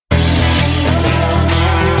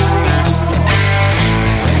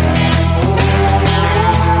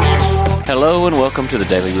Hello and welcome to the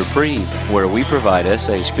Daily Reprieve, where we provide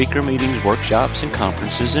SA speaker meetings, workshops, and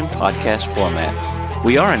conferences in podcast format.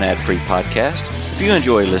 We are an ad-free podcast. If you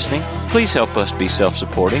enjoy listening, please help us be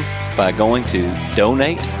self-supporting by going to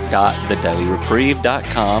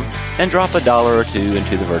donate.thedailyreprieve.com and drop $1 or $2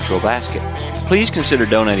 into the virtual basket. Please consider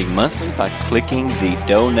donating monthly by clicking the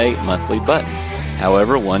Donate Monthly button.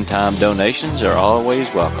 However, one-time donations are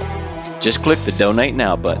always welcome. Just click the Donate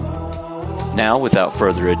Now button. Now, without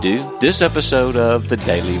further ado, this episode of the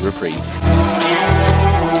Daily Reprieve.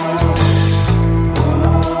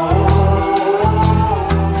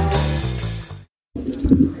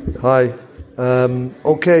 Hi.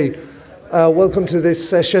 Welcome to this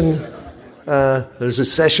session. There's a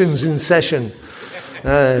sessions in session.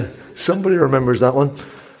 Somebody remembers that one.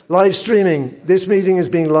 Live streaming. This meeting is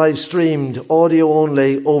being live streamed, audio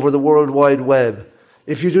only, over the World Wide Web.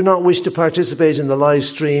 If you do not wish to participate in the live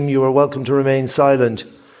stream, you are welcome to remain silent.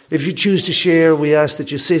 If you choose to share, we ask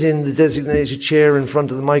that you sit in the designated chair in front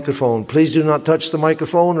of the microphone. Please do not touch the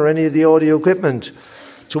microphone or any of the audio equipment.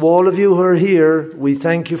 To all of you who are here, we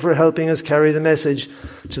thank you for helping us carry the message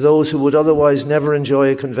to those who would otherwise never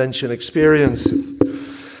enjoy a convention experience.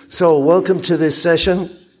 So, welcome to this session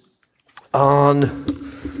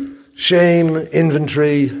on shame,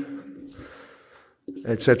 inventory,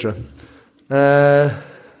 etc.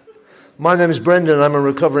 My name is Brendan. I'm a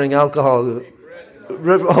recovering alcoholic.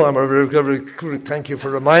 Thank you for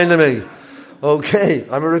reminding me. Okay,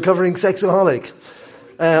 I'm a recovering sexaholic.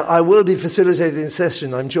 I will be facilitating the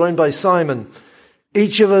session. I'm joined by Simon.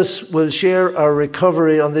 Each of us will share our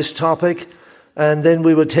recovery on this topic, and then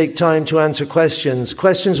we will take time to answer questions.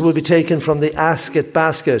 Questions will be taken from the Ask It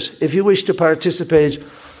basket. If you wish to participate,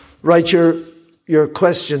 write your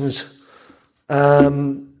questions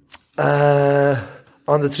on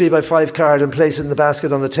the 3x5 card and place it in the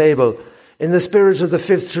basket on the table. In the spirit of the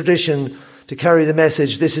fifth tradition to carry the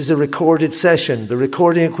message, this is a recorded session. The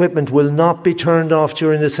recording equipment will not be turned off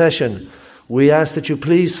during the session. We ask that you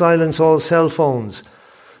please silence all cell phones.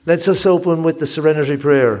 Let's us open with the serenity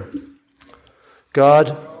prayer.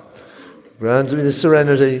 God, grant me the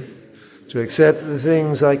serenity to accept the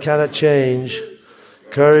things I cannot change,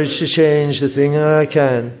 courage to change the thing I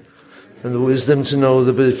can, and the wisdom to know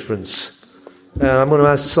the difference. I'm going to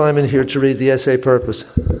ask Simon here to read the essay purpose.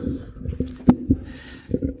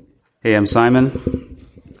 Hey, I'm Simon.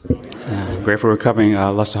 Grateful recovering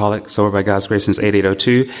lustaholic, sober by God's grace since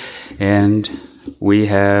 8802. And we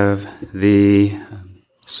have the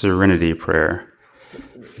Serenity Prayer.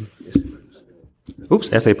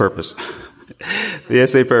 Essay purpose. The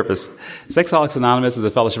essay purpose. Sexaholics Anonymous is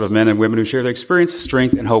a fellowship of men and women who share their experience,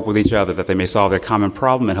 strength, and hope with each other that they may solve their common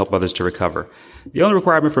problem and help others to recover. The only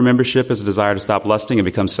requirement for membership is a desire to stop lusting and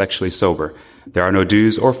become sexually sober. There are no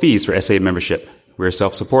dues or fees for SA membership. We are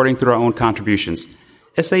self-supporting through our own contributions.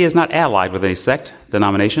 SA is not allied with any sect,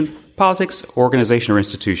 denomination, politics, organization, or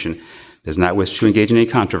institution. It does not wish to engage in any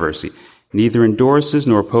controversy. Neither endorses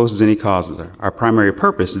nor opposes any causes. Our primary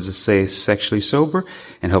purpose is to stay sexually sober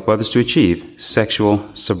and help others to achieve sexual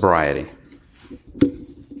sobriety.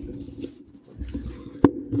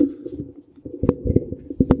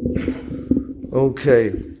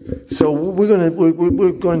 Okay, so we're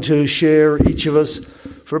going to share, each of us,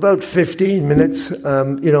 for about 15 minutes.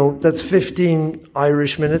 That's 15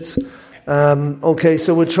 Irish minutes. Okay,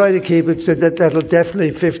 so we'll try to keep it so that'll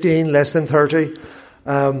definitely 15, less than 30.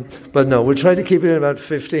 But no, we'll try to keep it in about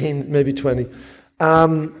 15, maybe 20.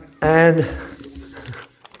 And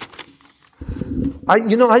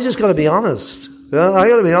I just got to be honest. I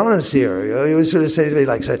got to be honest here. He would sort of say to me,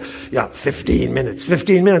 15 minutes.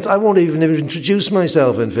 I won't even introduce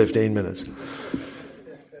myself in 15 minutes.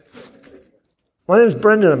 My name is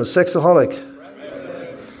Brendan. I'm a sexaholic.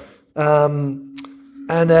 And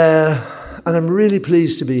I'm really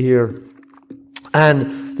pleased to be here.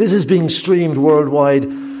 And this is being streamed worldwide,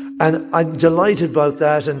 and I'm delighted about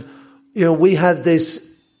that. And, we had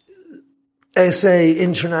this SA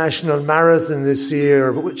International Marathon this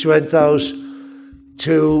year, which went out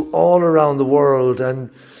to all around the world. And,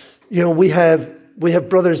 we have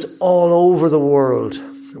brothers all over the world.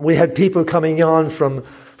 We had people coming on from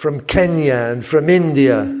Kenya and from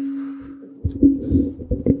India.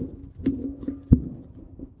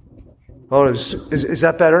 Oh, is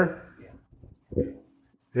that better?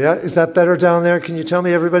 Yeah, is that better down there? Can you tell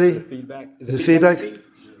me, everybody? Feedback. Is it feedback?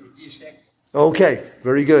 Okay,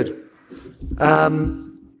 very good.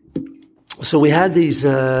 So we had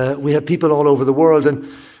people all over the world, and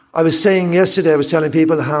I was saying yesterday, I was telling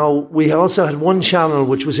people how we also had one channel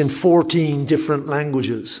which was in 14 different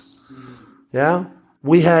languages. Yeah?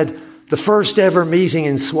 We had the first ever meeting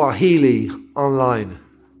in Swahili online.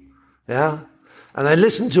 Yeah? And I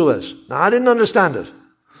listened to it. Now, I didn't understand it,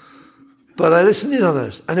 but I listened in on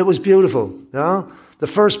it, and it was beautiful. Yeah? The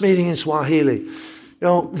first meeting in Swahili.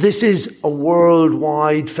 This is a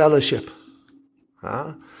worldwide fellowship.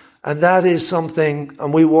 Yeah? And that is something,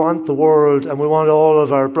 and we want the world, and we want all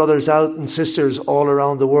of our brothers out and sisters all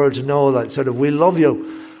around the world to know that sort of we love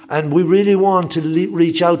you, and we really want to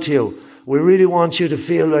reach out to you. We really want you to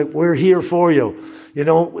feel like we're here for you.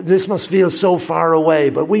 This must feel so far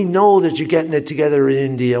away, but we know that you're getting it together in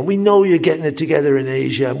India. We know you're getting it together in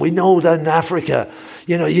Asia. And we know that in Africa,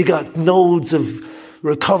 you got nodes of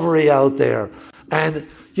recovery out there. And,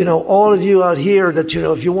 all of you out here that,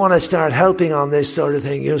 if you want to start helping on this sort of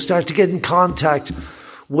thing, start to get in contact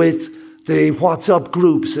with the WhatsApp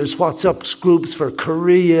groups. There's WhatsApp groups for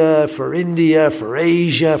Korea, for India, for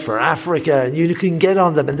Asia, for Africa, and you can get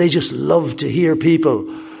on them, and they just love to hear people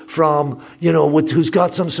from, who's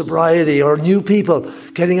got some sobriety, or new people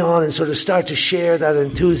getting on and sort of start to share that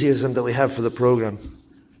enthusiasm that we have for the program.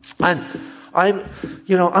 And I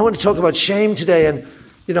want to talk about shame today. And,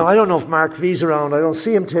 I don't know if Mark V's around. I don't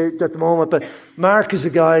see him at the moment, but Mark is a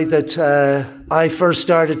guy that I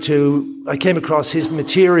came across his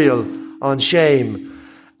material on shame.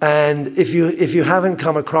 And if you haven't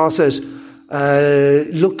come across it,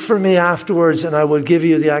 look for me afterwards and I will give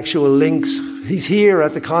you the actual links. He's here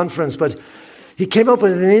at the conference, but he came up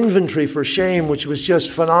with an inventory for shame, which was just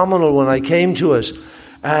phenomenal when I came to it.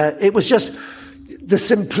 It was just, the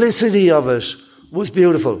simplicity of it was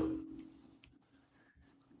beautiful.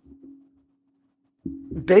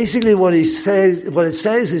 Basically what it says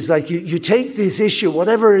is like you take this issue,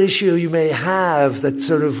 whatever issue you may have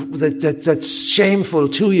that's shameful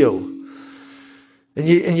to you, and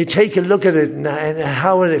you take a look at it and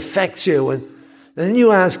how it affects you, and then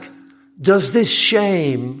you ask, does this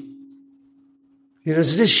shame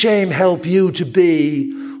help you to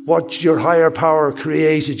be what your higher power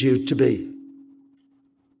created you to be?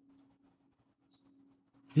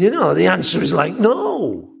 The answer is like,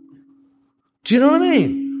 no. Do you know what I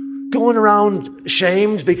mean? Going around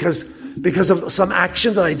shamed because of some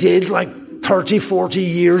action that I did like 30, 40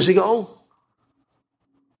 years ago?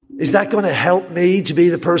 Is that going to help me to be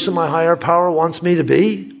the person my higher power wants me to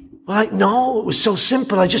be? Like, no, it was so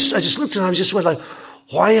simple. I just looked and I went like,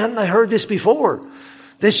 why hadn't I heard this before?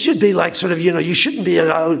 This should be like sort of, you shouldn't be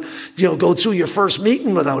allowed, go through your first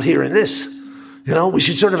meeting without hearing this. We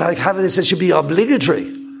should sort of like have this, it should be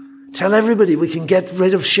obligatory. Tell everybody we can get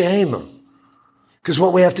rid of shame. Because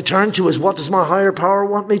what we have to turn to is, what does my higher power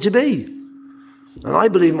want me to be? And I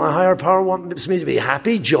believe my higher power wants me to be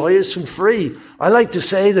happy, joyous, and free. I like to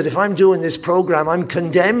say that if I'm doing this program, I'm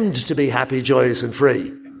condemned to be happy, joyous, and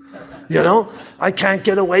free. I can't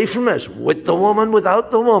get away from it. With the woman,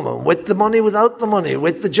 without the woman. With the money, without the money.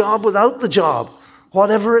 With the job, without the job.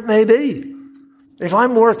 Whatever it may be. If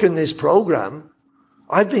I'm working this program,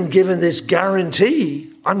 I've been given this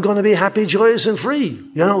guarantee I'm going to be happy, joyous, and free.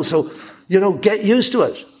 So get used to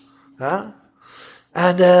it. Huh?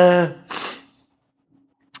 And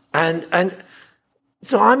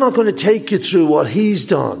so I'm not going to take you through what he's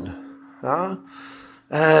done. Huh?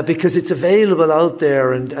 Because it's available out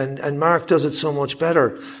there, and Mark does it so much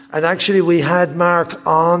better. And actually we had Mark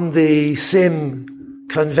on the SIM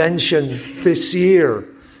convention this year,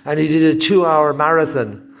 and he did a 2-hour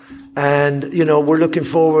marathon. And, we're looking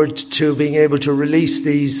forward to being able to release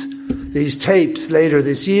these tapes later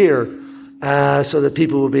this year, so that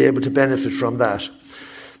people will be able to benefit from that.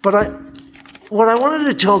 But what I wanted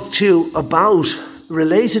to talk to you about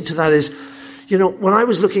related to that is, when I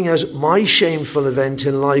was looking at my shameful event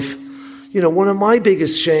in life, one of my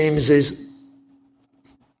biggest shames is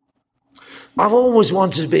I've always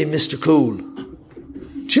wanted to be Mr. Cool.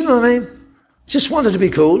 Do you know what I mean? Just wanted to be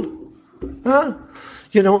cool. Huh?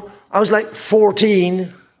 I was like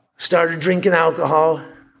 14, started drinking alcohol,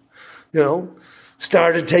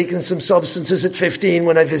 started taking some substances at 15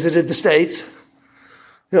 when I visited the States,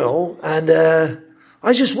 and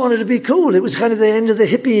I just wanted to be cool. It was kind of the end of the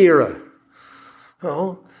hippie era,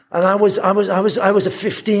 and I was a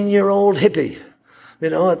 15-year-old hippie,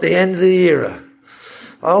 at the end of the era.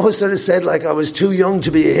 I always sort of said like I was too young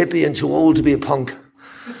to be a hippie and too old to be a punk,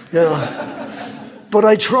 But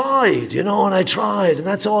I tried, and I tried, and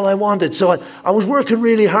that's all I wanted. So I was working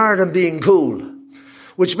really hard on being cool,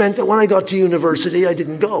 which meant that when I got to university, I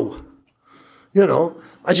didn't go.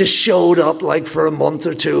 I just showed up like for a month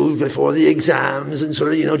or two before the exams and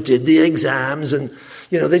sort of, did the exams, and,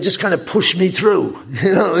 they just kind of pushed me through.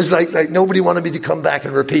 It was like nobody wanted me to come back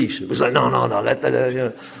and repeat. It was like, no,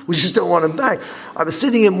 we just don't want them back. I was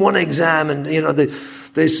sitting in one exam and,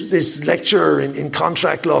 this lecturer in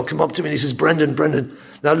contract law come up to me and he says, Brendan,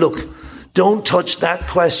 now look, don't touch that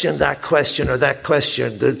question, or that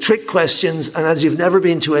question. The trick questions, and as you've never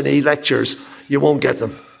been to any lectures, you won't get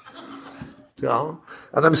them. You know?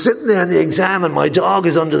 And I'm sitting there in the exam and my dog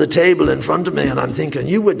is under the table in front of me and I'm thinking,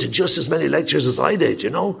 you went to just as many lectures as I did, you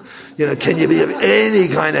know, can you be of any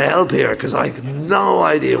kind of help here? Because I have no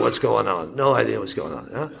idea what's going on.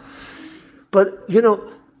 Yeah? But, and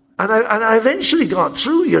I eventually got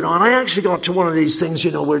through, and I actually got to one of these things,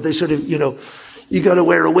 where they sort of, you got to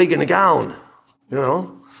wear a wig and a gown,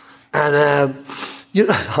 and,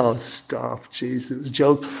 oh, stop, jeez, it was a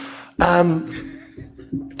joke. I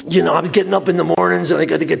was getting up in the mornings and I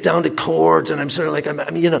got to get down to court and I'm sort of like, I'm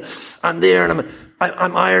there and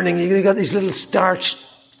I'm ironing. You got these little starch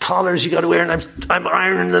collars you got to wear and I'm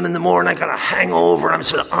ironing them in the morning. I got a hangover and I'm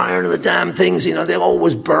sort of ironing the damn things, they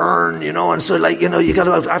always burn, and so like, you got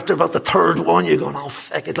to, after about the third one, you're going, oh,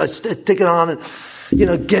 feck it, let's stick it on and,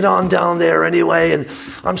 get on down there anyway. And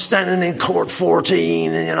I'm standing in court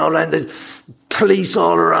 14 and, and the police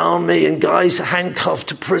all around me and guys handcuffed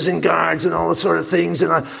to prison guards and all the sort of things.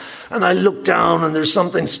 And I look down and there's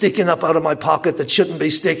something sticking up out of my pocket that shouldn't be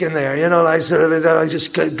sticking there. I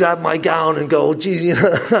just grab my gown and go, gee,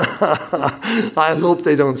 I hope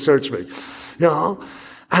they don't search me, And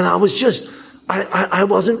I was just, I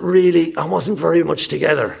wasn't very much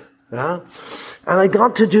together. Yeah. And I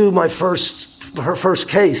got to do her first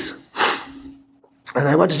case. And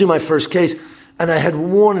I went to do my first case and I had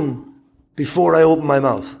won before I opened my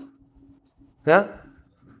mouth. Yeah?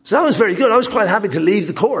 So that was very good. I was quite happy to leave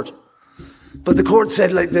the court. But the court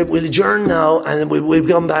said, we'll adjourn now and we'll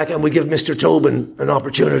come back and we'll give Mr. Tobin an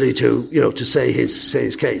opportunity to say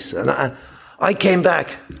his case. And I came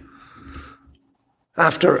back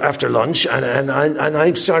after lunch and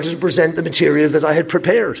I started to present the material that I had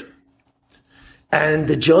prepared. And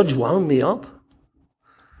the judge wound me up.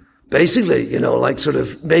 Basically, sort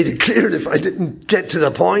of made it clear that if I didn't get to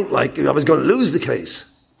the point, I was going to lose the case.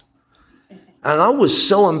 And I was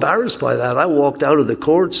so embarrassed by that. I walked out of the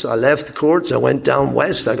courts. I left the courts. I went down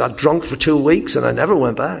west. I got drunk for 2 weeks and I never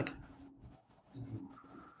went back.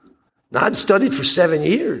 Now, I'd studied for 7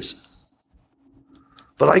 years.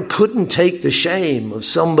 But I couldn't take the shame of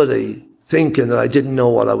somebody thinking that I didn't know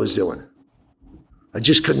what I was doing. I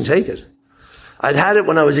just couldn't take it. I'd had it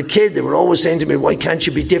when I was a kid. They were always saying to me, why can't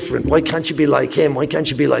you be different? Why can't you be like him? Why can't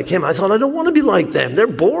you be like him? I thought, I don't want to be like them. They're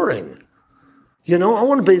boring. I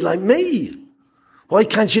want to be like me. Why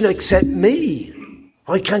can't you accept me?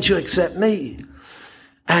 Why can't you accept me?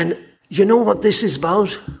 And you know what this is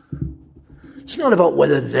about? It's not about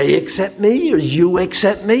whether they accept me or you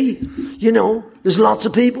accept me. There's lots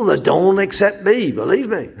of people that don't accept me, believe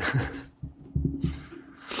me.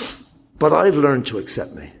 But I've learned to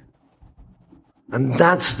accept me. And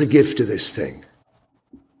that's the gift of this thing.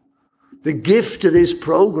 The gift of this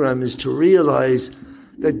program is to realize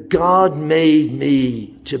that God made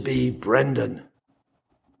me to be Brendan.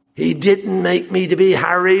 He didn't make me to be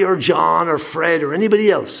Harry or John or Fred or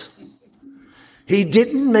anybody else. He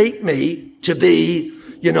didn't make me to be,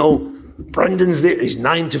 Brendan's there, he's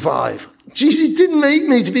 9 to 5. Jesus, he didn't make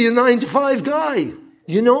me to be a 9 to 5 guy.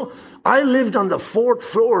 I lived on the 4th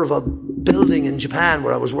floor of a building in Japan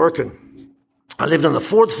where I was working. I lived on the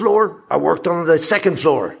 4th floor. I worked on the 2nd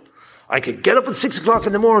floor. I could get up at 6 o'clock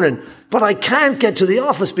in the morning, but I can't get to the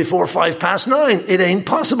office before 9:05. It ain't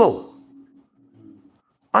possible.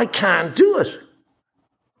 I can't do it.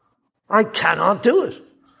 I cannot do it.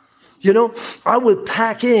 I would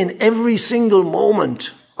pack in every single moment.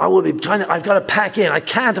 I've got to pack in. I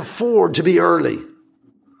can't afford to be early.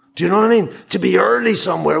 Do you know what I mean? To be early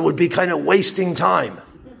somewhere would be kind of wasting time.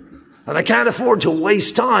 And I can't afford to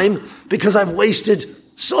waste time because I've wasted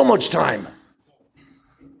so much time.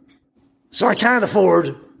 So I can't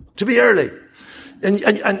afford to be early. And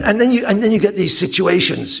then you get these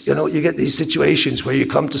situations, you get these situations where you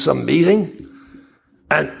come to some meeting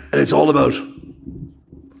and it's all about,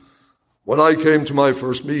 when I came to my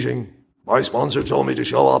first meeting, my sponsor told me to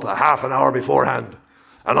show up a half an hour beforehand.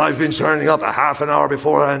 And I've been turning up a half an hour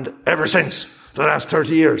beforehand ever since, for the last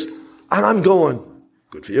 30 years. And I'm going,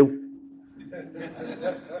 good for you.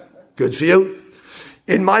 Good for you.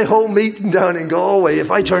 In my home meeting down in Galway,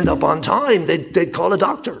 if I turned up on time, they'd call a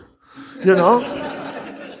doctor.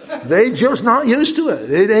 They're just not used to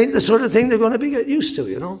it. It ain't the sort of thing they're going to be get used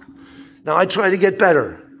to, Now, I try to get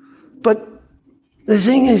better. But the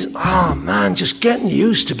thing is, just getting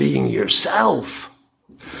used to being yourself.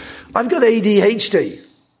 I've got ADHD.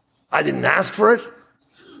 I didn't ask for it.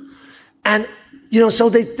 And, so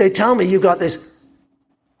they tell me you've got this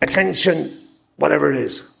attention whatever it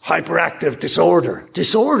is, hyperactive disorder.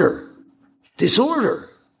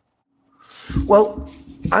 Well,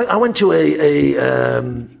 I went to a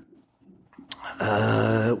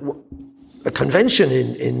convention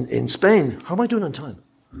in Spain. How am I doing on time?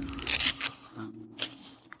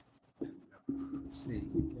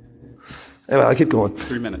 Anyway, I'll keep going.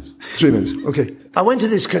 3 minutes. 3 minutes. Okay. I went to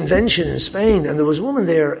this convention in Spain, and there was a woman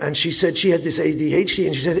there, and she said she had this ADHD,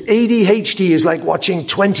 and she said ADHD is like watching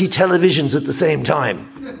 20 televisions at the same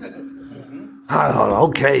time. I thought,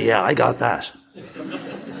 okay, yeah, I got that.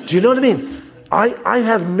 Do you know what I mean? I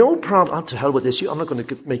have no problem. Oh, to hell with this. I'm not going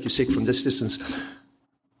to make you sick from this distance.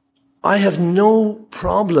 I have no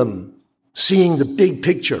problem seeing the big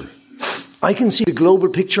picture. I can see the global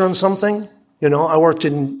picture on something. You know, I worked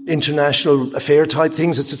in international affair type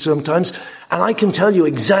things sometimes, and I can tell you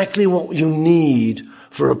exactly what you need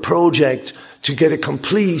for a project to get a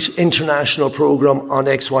complete international program on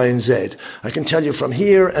X, Y, and Z. I can tell you from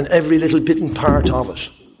here and every little bit and part of it.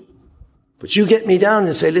 But you get me down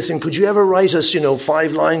and say, listen, could you ever write us,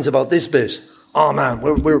 5 lines about this bit? Oh man,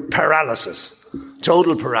 we're paralysis.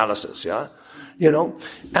 Total paralysis, yeah? And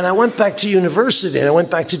I went back to university and I went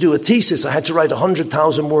back to do a thesis. I had to write a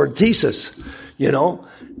 100,000 word thesis, and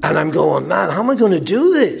I'm going, man, how am I going to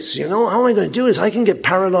do this? How am I going to do this? I can get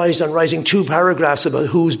paralyzed on writing 2 paragraphs about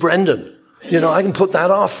who's Brendan. I can put that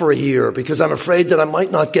off for a year because I'm afraid that I might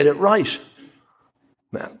not get it right.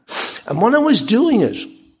 Man. And when I was doing it,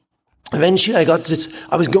 eventually I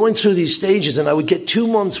was going through these stages and I would get 2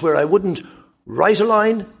 months where I wouldn't write a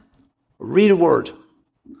line, read a word.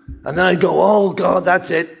 And then I'd go, oh God,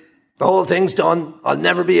 that's it. The whole thing's done. I'll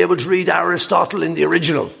never be able to read Aristotle in the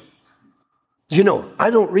original.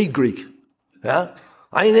 I don't read Greek. Yeah?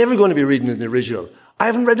 I ain't ever going to be reading in the original. I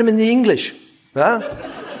haven't read them in the English. Yeah?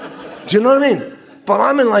 Do you know what I mean? But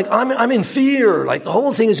I'm in fear. Like the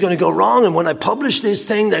whole thing is going to go wrong. And when I publish this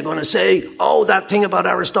thing, they're going to say, oh, that thing about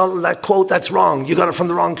Aristotle, that quote, that's wrong. You got it from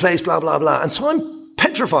the wrong place, blah, blah, blah. And so I'm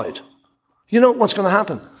petrified. What's going to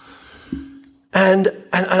happen? And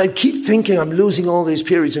I keep thinking I'm losing all these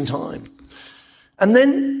periods in time. And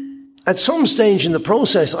then at some stage in the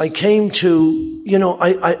process, I came to,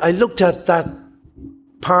 I looked at that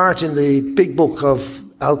part in the big book of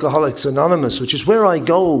Alcoholics Anonymous, which is where I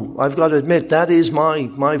go. I've got to admit, that is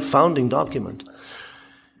my founding document.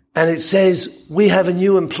 And it says, we have a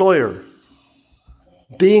new employer.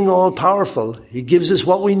 Being all powerful, he gives us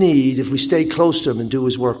what we need if we stay close to him and do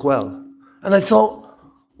his work well. And I thought,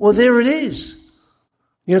 well, there it is.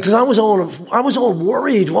 Because I was all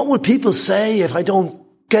worried. What would people say if I don't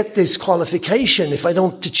get this qualification, if I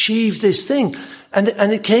don't achieve this thing? And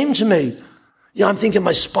it came to me. I'm thinking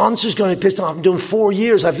my sponsor's going to be pissed off. I'm doing 4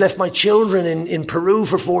 years. I've left my children in Peru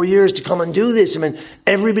for 4 years to come and do this.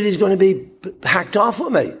 Everybody's going to be hacked off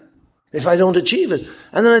with me if I don't achieve it.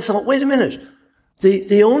 And then I thought, wait a minute.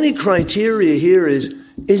 The only criteria here is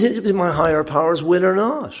it my higher power's will or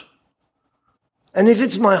not? And if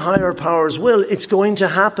it's my higher power's will, it's going to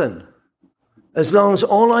happen. As long as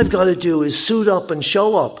all I've got to do is suit up and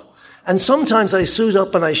show up. And sometimes I suit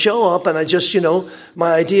up and I show up and I just,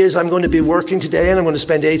 my idea is I'm going to be working today and I'm going to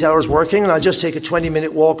spend 8 hours working and I'll just take a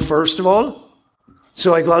 20-minute walk first of all.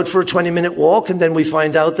 So I go out for a 20-minute walk and then we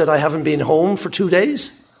find out that I haven't been home for 2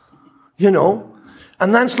 days.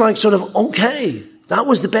 And that's like sort of, okay, that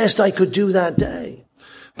was the best I could do that day.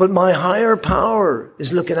 But my higher power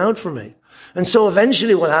is looking out for me. And so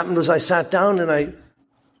eventually what happened was I sat down and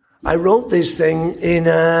I wrote this thing in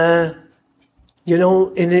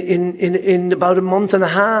about a month and a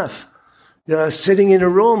half, sitting in a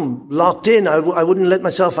room, locked in. I wouldn't let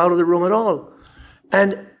myself out of the room at all.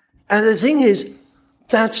 And the thing is,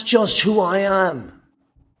 that's just who I am.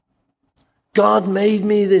 God made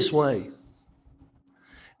me this way.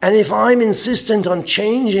 And if I'm insistent on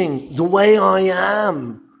changing the way I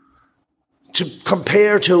am to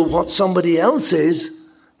compare to what somebody else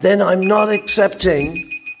is, then I'm not accepting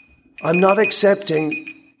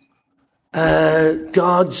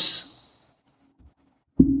God's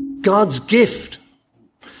gift.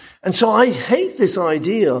 And so I hate this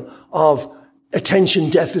idea of attention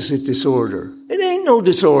deficit disorder. It ain't no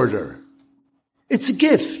disorder. It's a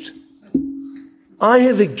gift. I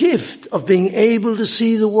have a gift of being able to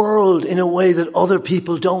see the world in a way that other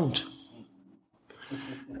people don't.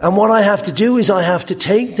 And what I have to do is I have to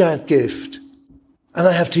take that gift and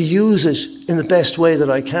I have to use it in the best way that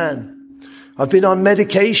I can. I've been on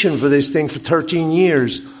medication for this thing for 13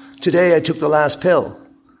 years. Today I took the last pill.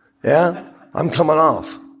 Yeah? I'm coming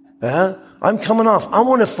off. Yeah? I'm coming off. I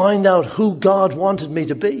want to find out who God wanted me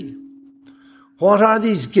to be. What are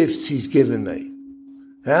these gifts he's given me?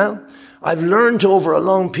 Yeah? I've learned over a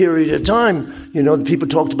long period of time, the people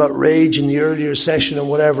talked about rage in the earlier session and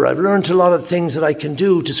whatever. I've learned a lot of things that I can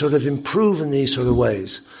do to sort of improve in these sort of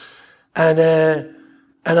ways. And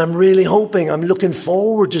I'm really hoping, I'm looking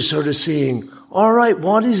forward to sort of seeing, all right,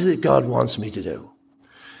 what is it God wants me to do?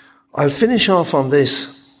 I'll finish off on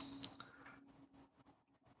this.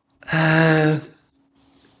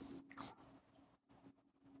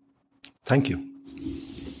 Thank you.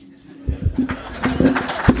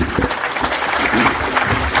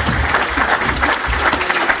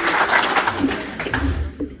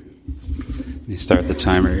 Let me start the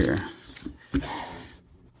timer here.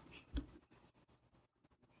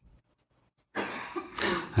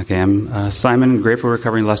 Okay, I'm Simon, grateful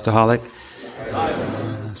recovering lustaholic.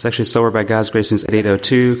 Sexually sober by God's grace since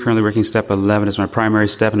 8802. Currently working step 11 as my primary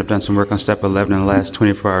step, and I've done some work on step 11 in the last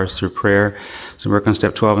 24 hours through prayer, some work on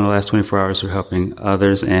step 12 in the last 24 hours through helping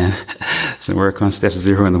others, and some work on step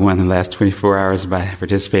 0 and the 1 in the last 24 hours by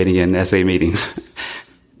participating in SA meetings.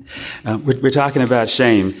 We're talking about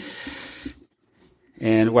shame.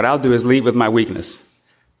 And what I'll do is lead with my weakness.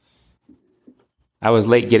 I was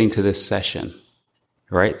late getting to this session,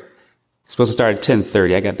 right? It's supposed to start at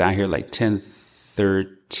 10:30. I got down here like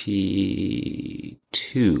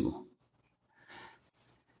 10:32.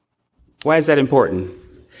 Why is that important?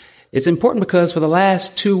 It's important because for the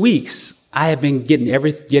last 2 weeks, I have been getting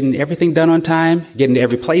everything done on time, getting to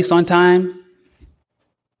every place on time.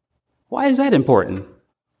 Why is that important?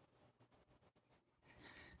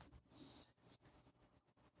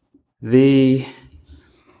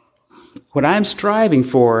 What I'm striving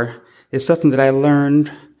for is something that I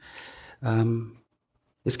learned,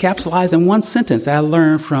 it's capsulized in one sentence that I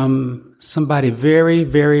learned from somebody very,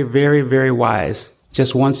 very, very, very wise.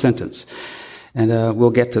 Just one sentence. And we'll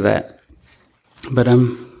get to that. But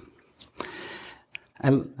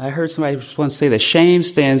I heard somebody once say that shame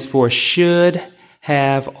stands for should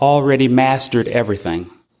have already mastered everything.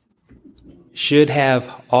 Should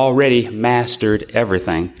have already mastered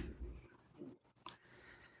everything.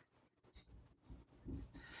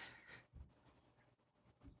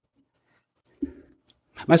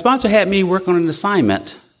 My sponsor had me work on an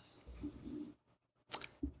assignment.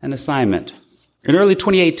 In early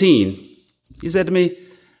 2018, he said to me,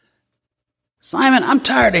 Simon, I'm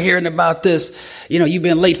tired of hearing about this. You've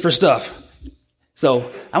been late for stuff.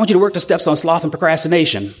 So I want you to work the steps on sloth and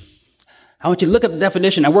procrastination. I want you to look at the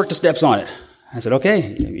definition and work the steps on it. I said,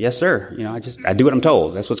 okay, yes, sir. I do what I'm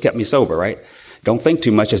told. That's what's kept me sober, right? Don't think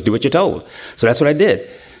too much. Just do what you're told. So that's what I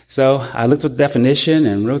did. So I looked at the definition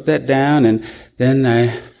and wrote that down, and then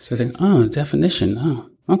I said, definition. Oh,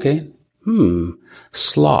 okay.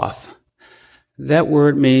 Sloth. That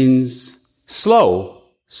word means slow.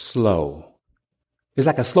 It's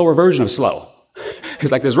like a slower version of slow.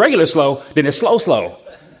 It's like there's regular slow, then there's slow.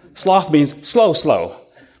 Sloth means slow.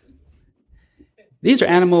 These are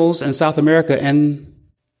animals in South America, and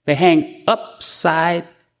they hang upside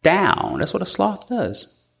down. That's what a sloth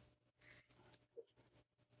does.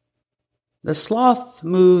 The sloth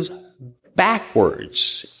moves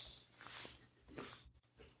backwards.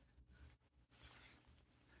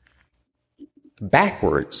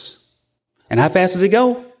 And how fast does it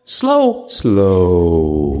go? Slow.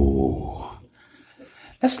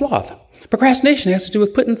 That's sloth. Procrastination has to do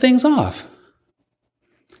with putting things off.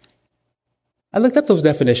 I looked up those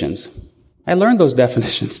definitions. I learned those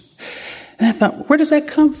definitions. And I thought, where does that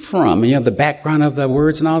come from? The background of the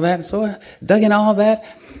words and all that. So I dug in all that.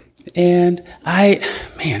 And I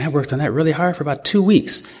worked on that really hard for about 2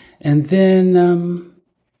 weeks. And then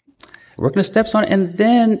working the steps on it. And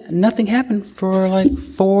then nothing happened for like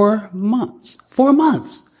 4 months. 4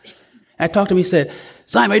 months. I talked to him. He said,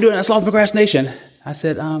 Simon, how are you doing? I sloth procrastination. I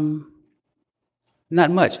said,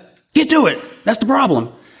 not much. Get to it. That's the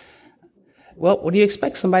problem. Well, what do you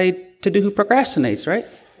expect somebody to do who procrastinates, right?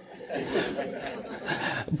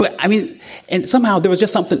 But and somehow there was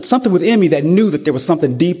just something within me that knew that there was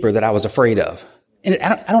something deeper that I was afraid of. And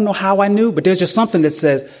I don't know how I knew, but there's just something that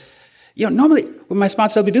says, normally when my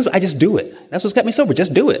sponsor tells me to do it, I just do it. That's what's kept me sober.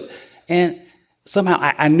 Just do it. And somehow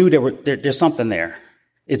I knew there's something there.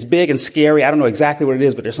 It's big and scary. I don't know exactly what it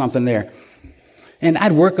is, but there's something there. And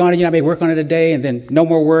I'd work on it. I may work on it a day and then no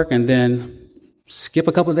more work, and then skip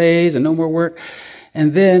a couple of days and no more work.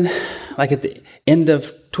 And then like at the end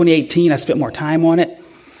of 2018, I spent more time on it.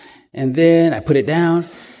 And then I put it down.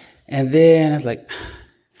 And then I was like,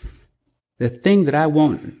 the thing that I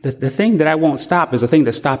won't stop is the thing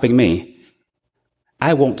that's stopping me.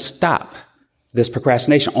 I won't stop this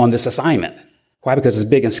procrastination on this assignment. Why? Because it's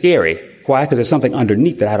big and scary. Why? Because there's something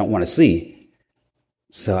underneath that I don't want to see.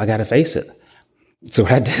 So I got to face it. So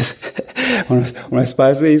what I did, when my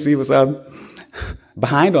spouse says he was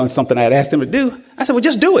behind on something I had asked him to do, I said, well,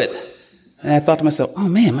 just do it. And I thought to myself, oh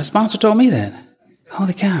man, my sponsor told me that.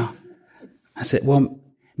 Holy cow. I said, well,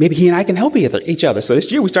 maybe he and I can help each other. So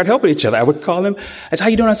this year we started helping each other. I would call him. I said, how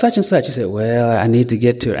you doing on such and such? He said, well, I need to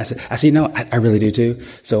get to it. I said, you know, I really do too.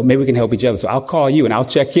 So maybe we can help each other. So I'll call you and I'll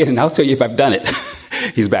check in and I'll tell you if I've done it.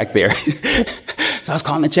 He's back there. So I was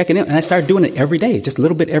calling and checking in and I started doing it every day, just a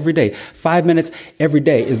little bit every day. 5 minutes every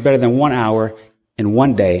day is better than 1 hour in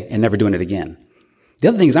one day and never doing it again. The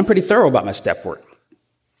other thing is I'm pretty thorough about my step work.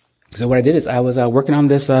 So what I did is I was working on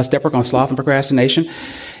this step work on sloth and procrastination,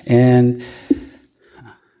 and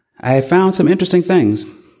I found some interesting things.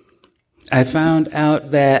 I found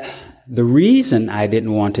out that the reason I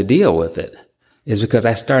didn't want to deal with it is because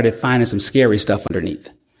I started finding some scary stuff underneath.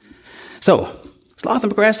 So, sloth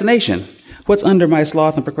and procrastination. What's under my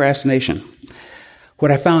sloth and procrastination?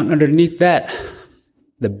 What I found underneath that,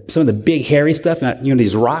 some of the big hairy stuff, you know,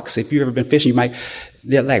 these rocks, if you've ever been fishing,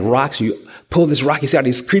 they're like rocks, you pull this rock, you see all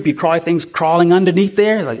these creepy crawly things crawling underneath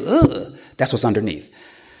there, it's like, ugh, that's what's underneath.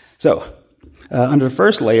 So, under the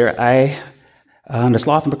first layer, under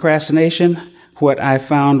sloth and procrastination, what I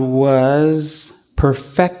found was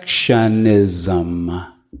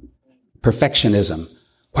perfectionism. Perfectionism.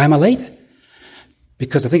 Why am I late?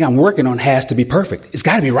 Because the thing I'm working on has to be perfect. It's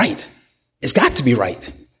got to be right. It's got to be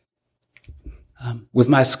right. With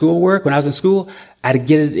my schoolwork, when I was in school, I'd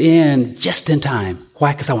get it in just in time.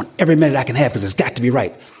 Why? Because I want every minute I can have, because it's got to be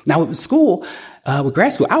right. Now with school, with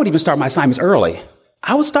grad school, I would even start my assignments early.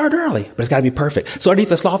 I would start early, but it's got to be perfect. So underneath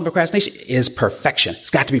the sloth and procrastination is perfection. It's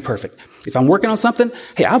got to be perfect. If I'm working on something,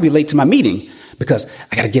 hey, I'll be late to my meeting because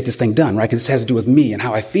I got to get this thing done, right? Because this has to do with me and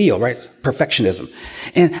how I feel, right? Perfectionism.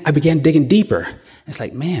 And I began digging deeper. It's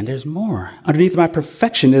like, man, there's more. Underneath my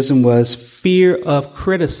perfectionism was fear of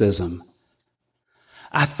criticism.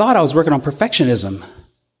 I thought I was working on perfectionism,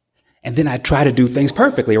 and then I try to do things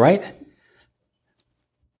perfectly, right?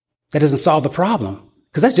 That doesn't solve the problem,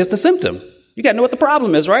 because that's just a symptom. You got to know what the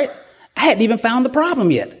problem is, right? I hadn't even found the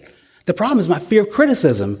problem yet. The problem is my fear of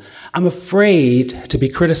criticism. I'm afraid to be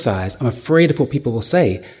criticized. I'm afraid of what people will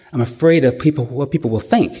say. I'm afraid of what people will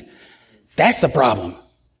think. That's the problem.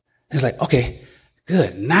 It's like, okay,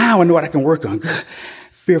 good. Now I know what I can work on. Good.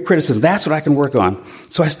 Fear of criticism. That's what I can work on.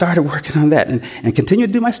 So I started working on that and continued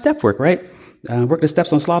to do my step work, right? Work the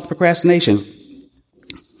steps on sloth and procrastination.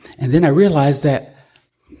 And then I realized that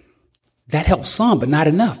helped some, but not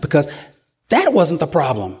enough, because that wasn't the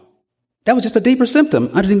problem. That was just a deeper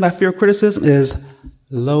symptom. Underneath my fear of criticism is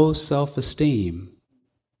low self-esteem.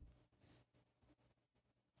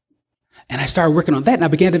 And I started working on that, and I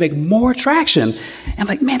began to make more traction. And I'm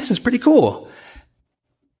like, man, this is pretty cool.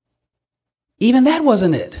 Even that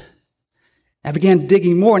wasn't it. I began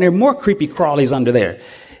digging more, and there were more creepy crawlies under there.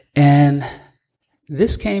 And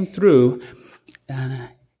this came through,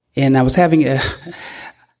 and I was having an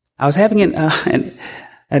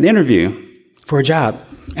interview for a job,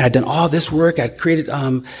 and I'd done all this work. I'd created,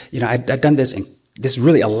 I'd done this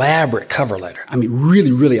really elaborate cover letter. I mean,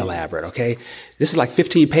 really, really elaborate. Okay, this is like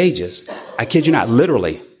 15 pages. I kid you not,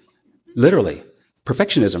 literally,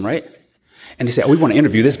 perfectionism, right? And they said, we want to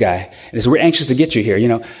interview this guy. And they said, we're anxious to get you here, you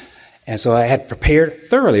know. And so I had prepared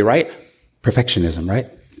thoroughly, right? Perfectionism, right?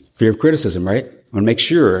 Fear of criticism, right? I'm going to make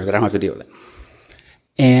sure that I don't have to deal with it.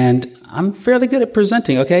 And I'm fairly good at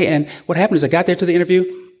presenting, okay? And what happened is I got there to the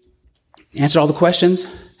interview, answered all the questions,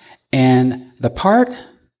 and the part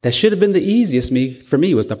that should have been the easiest for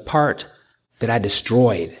me was the part that I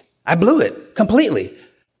destroyed. I blew it completely.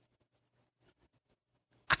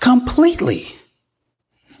 Completely.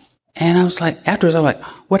 And I was like, afterwards, I'm like,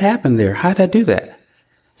 what happened there? How did I do that?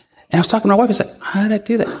 And I was talking to my wife. I said, how did I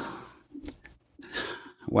do that?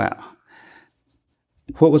 Wow.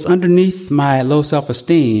 What was underneath my low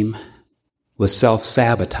self-esteem was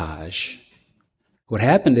self-sabotage. What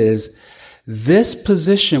happened is this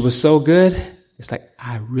position was so good, it's like,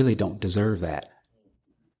 I really don't deserve that.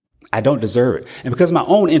 I don't deserve it. And because of my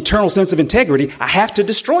own internal sense of integrity, I have to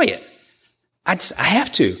destroy it. I have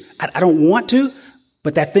to. I don't want to.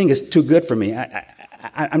 But that thing is too good for me.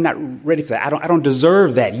 I'm not ready for that. I don't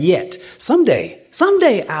deserve that yet.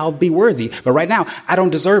 Someday I'll be worthy. But right now, I don't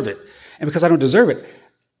deserve it. And because I don't deserve it,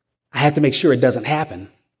 I have to make sure it doesn't happen.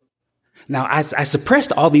 Now, I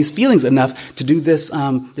suppressed all these feelings enough to do this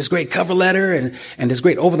great cover letter and this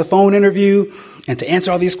great over-the-phone interview and to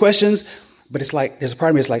answer all these questions. But it's like, there's a part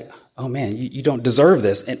of me that's like, oh man, you don't deserve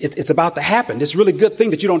this. And it's about to happen. This really good thing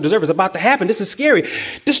that you don't deserve is about to happen. This is scary.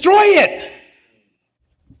 Destroy it!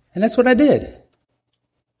 And that's what I did.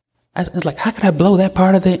 I was like, how could I blow that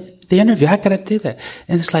part of the interview? How could I do that?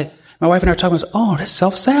 And it's like, My wife and I are talking about, oh, that's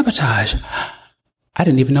self-sabotage. I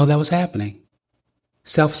didn't even know that was happening.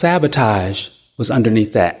 Self-sabotage was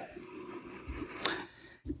underneath that.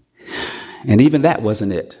 And even that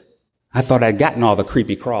wasn't it. I thought I'd gotten all the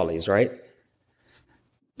creepy crawlies, right?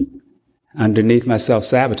 Underneath my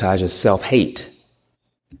self-sabotage is self-hate.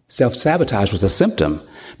 Self-sabotage was a symptom.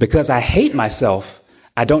 Because I hate myself,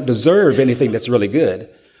 I don't deserve anything that's really good.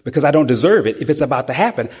 Because I don't deserve it, if it's about to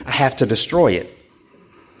happen, I have to destroy it.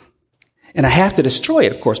 And I have to destroy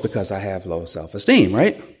it, of course, because I have low self-esteem,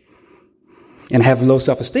 right? And I have low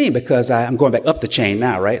self-esteem because I'm going back up the chain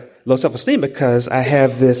now, right? Low self-esteem because I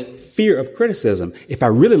have this fear of criticism. If I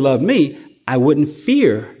really love me, I wouldn't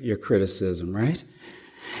fear your criticism, right?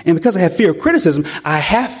 And because I have fear of criticism, I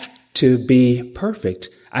have to be perfect.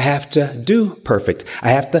 I have to do perfect.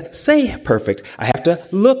 I have to say perfect. I have to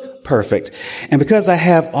look perfect. And because I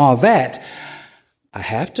have all that, I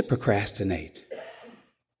have to procrastinate.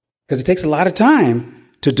 Because it takes a lot of time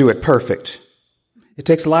to do it perfect. It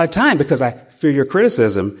takes a lot of time because I fear your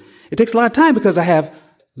criticism. It takes a lot of time because I have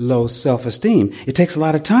low self-esteem. It takes a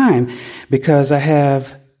lot of time because I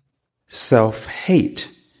have self-hate,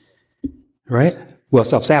 right? Well,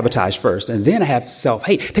 self-sabotage first, and then I have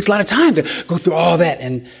self-hate. It takes a lot of time to go through all that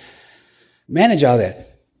and manage all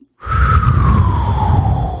that.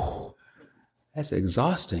 That's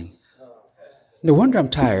exhausting. No wonder I'm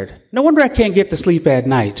tired. No wonder I can't get to sleep at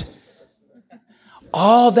night.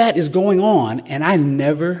 All that is going on, and I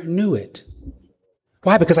never knew it.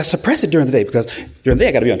 Why? Because I suppress it during the day. Because during the day,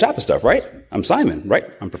 I got to be on top of stuff, right? I'm Simon, right?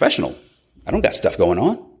 I'm professional. I don't got stuff going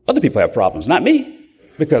on. Other people have problems, not me.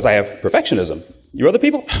 Because I have perfectionism. You other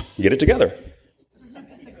people, get it together.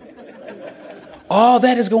 All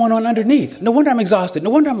that is going on underneath. No wonder I'm exhausted. No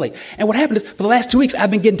wonder I'm late. And what happened is, for the last 2 weeks,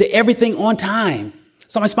 I've been getting to everything on time.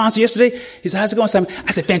 Saw my sponsor yesterday. He said, how's it going, Simon?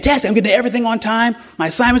 I said, fantastic. I'm getting to everything on time. My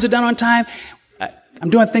assignments are done on time. I'm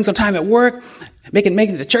doing things on time at work, making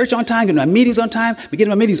it to church on time, getting my meetings on time. We get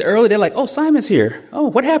my meetings early. They're like, oh, Simon's here. Oh,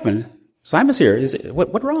 what happened? Simon's here. Is it,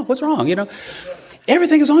 what wrong? What's wrong? You know,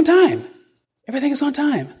 everything is on time. Everything is on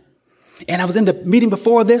time. And I was in the meeting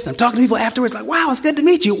before this. I'm talking to people afterwards, like, wow, it's good to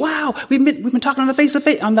meet you. Wow. We've been talking on the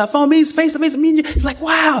face-to-face, on the phone meetings, face-to-face, meeting you. It's like,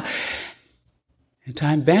 wow. And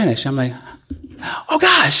time vanished. I'm like, oh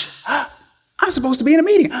gosh, I'm supposed to be in a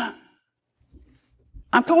meeting.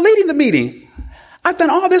 I'm co-leading the meeting. I've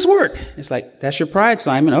done all this work. It's like, that's your pride,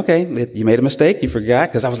 Simon. Okay, you made a mistake. You forgot.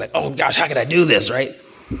 Because I was like, oh gosh, how could I do this, right?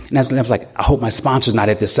 And I was like, I hope my sponsor's not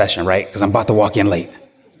at this session, right? Because I'm about to walk in late.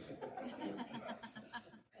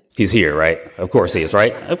 He's here, right? Of course he is,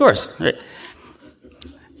 right? Of course. Right?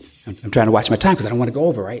 I'm trying to watch my time because I don't want to go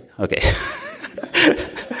over, right? Okay.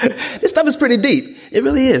 This stuff is pretty deep. It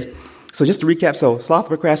really is. So just to recap, so sloth,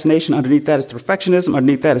 procrastination, underneath that is perfectionism,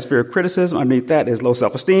 underneath that is fear of criticism, underneath that is low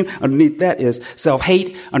self-esteem, underneath that is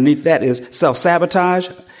self-hate, underneath that is self-sabotage,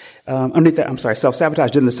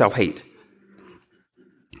 self-sabotage, then the self-hate.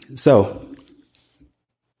 So,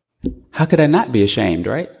 how could I not be ashamed,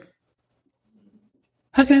 right?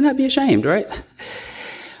 How can I not be ashamed, right?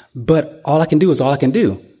 But all I can do is all I can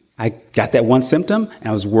do. I got that one symptom, and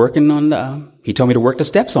I was working on he told me to work the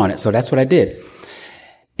steps on it, so that's what I did.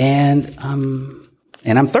 And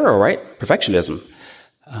I'm thorough, right? Perfectionism.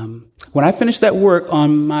 When I finished that work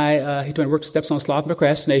on my, he told me to work the steps on sloth and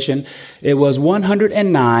procrastination, it was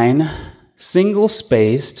 109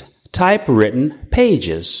 single-spaced, typewritten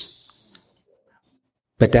pages.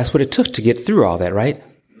 But that's what it took to get through all that, right?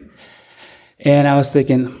 And I was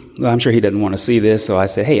thinking, well, I'm sure he doesn't want to see this, so I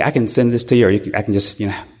said, hey, I can send this to you, or I can just,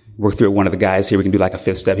 work through it with one of the guys here. We can do like a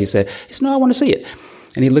fifth step. He said, no, I want to see it.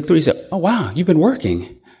 And he looked through it. He said, oh, wow, you've been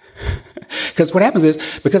working. Because what happens is,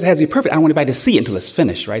 because it has to be perfect, I don't want anybody to see it until it's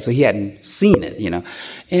finished, right? So he hadn't seen it,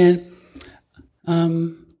 And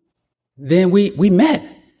then we met.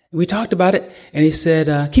 We talked about it, and he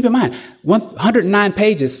said, keep in mind, 109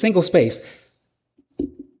 pages, single space.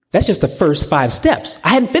 That's just the first 5 steps. I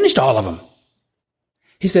hadn't finished all of them.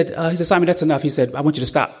 He said, Simon, that's enough. He said, I want you to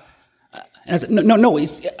stop. And I said, no. I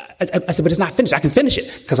said, but it's not finished. I can finish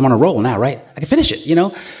it because I'm on a roll now, right? I can finish it, He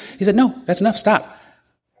said, no, that's enough. Stop.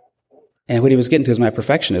 And what he was getting to is my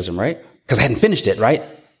perfectionism, right? Because I hadn't finished it, right?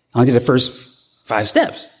 I only did the first 5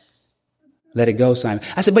 steps. Let it go, Simon.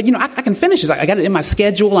 I said, but I can finish this. I got it in my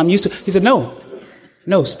schedule. I'm used to. He said, no,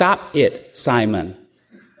 stop it, Simon.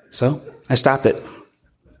 So I stopped it.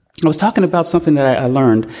 I was talking about something that I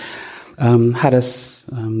learned, how to,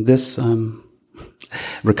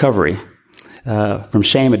 recovery from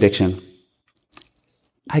shame addiction.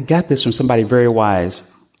 I got this from somebody very wise,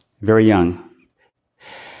 very young.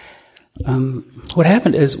 What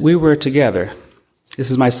happened is we were together, This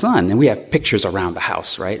is my son, and we have pictures around the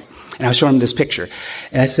house, right? And I was showing him this picture.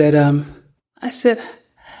 And I said,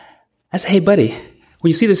 hey, buddy, when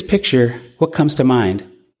you see this picture, what comes to mind?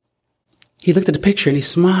 He looked at the picture and he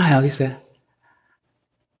smiled. He said,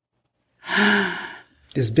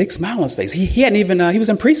 this big smile on his face. He hadn't even, he was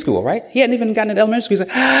in preschool, right? He hadn't even gotten into elementary school.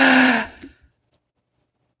 He said,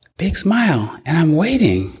 big smile. And I'm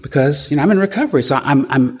waiting because, I'm in recovery. So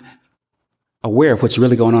I'm aware of what's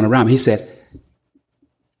really going on around me.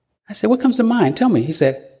 I said, what comes to mind? Tell me. He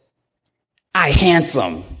said, I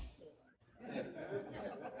handsome.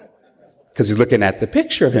 Because he's looking at the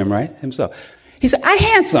picture of him, right? Himself. He said, I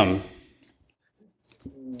handsome.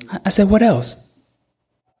 I said, what else?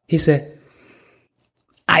 He said,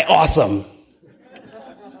 I awesome.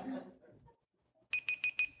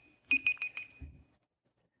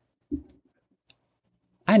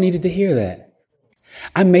 I needed to hear that.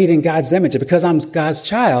 I'm made in God's image. Because I'm God's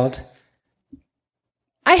child,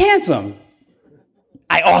 I handsome.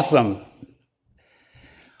 I awesome.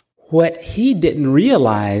 What he didn't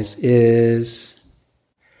realize is,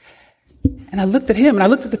 and I looked at him and I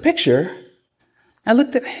looked at the picture. I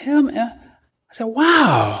looked at him and I said,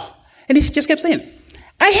 wow. And he just kept saying,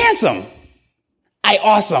 I handsome. I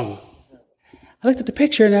awesome. I looked at the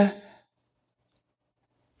picture and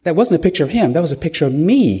that wasn't a picture of him. That was a picture of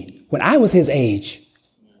me when I was his age.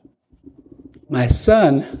 My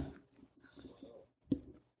son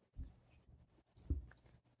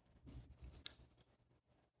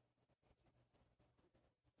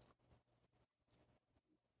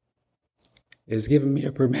is giving me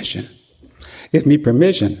permission. Give me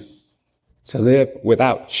permission to live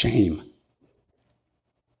without shame.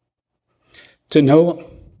 To know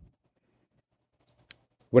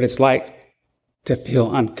what it's like to feel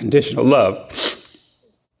unconditional love.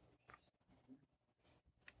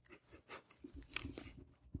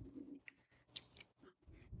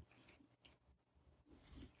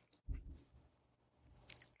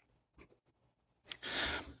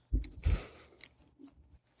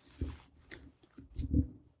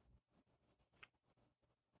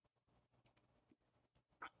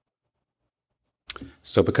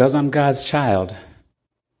 So because I'm God's child,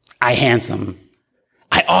 I handsome,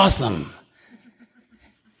 I awesome.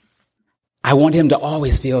 I want him to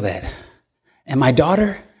always feel that. And my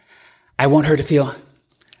daughter, I want her to feel,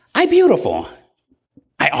 I beautiful,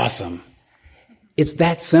 I awesome. It's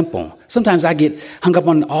that simple. Sometimes I get hung up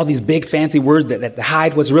on all these big fancy words that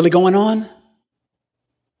hide what's really going on.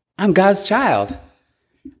 I'm God's child.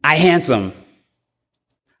 I handsome,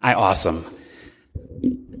 I awesome.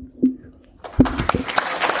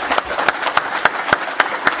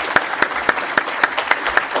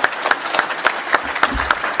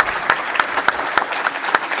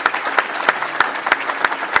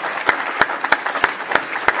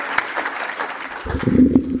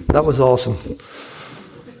 That was awesome.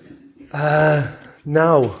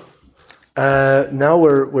 Now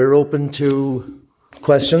we're open to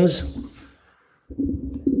questions.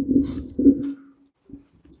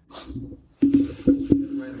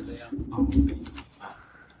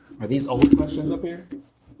 Are these old questions up here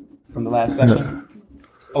from the last session? No.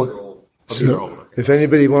 Oh, so if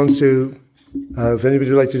anybody wants to, if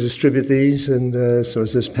anybody would like to distribute these, and so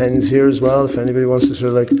there's pens here as well. If anybody wants to sort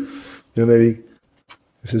of like, maybe.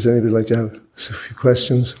 If there's anybody like to have a few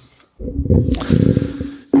questions,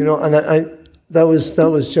 and that was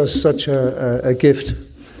just such a gift,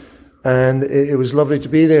 and it was lovely to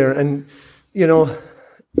be there. And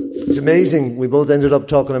it's amazing. We both ended up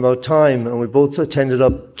talking about time, and we both ended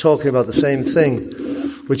up talking about the same thing,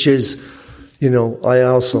 which is, I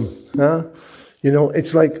awesome. Huh?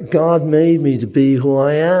 It's like God made me to be who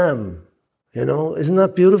I am. Isn't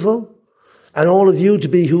that beautiful? And all of you to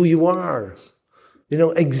be who you are.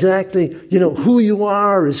 Exactly, who you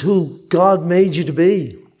are is who God made you to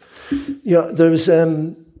be. There was,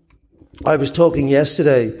 I was talking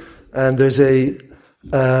yesterday, and there's I've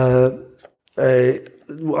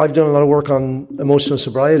done a lot of work on emotional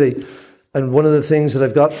sobriety, and one of the things that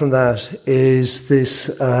I've got from that is this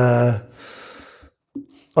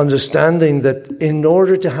understanding that in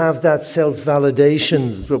order to have that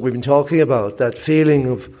self-validation, what we've been talking about, that feeling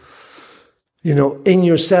of, in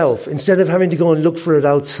yourself, instead of having to go and look for it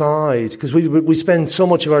outside, because we spend so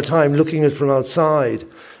much of our time looking at it from outside,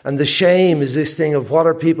 and the shame is this thing of what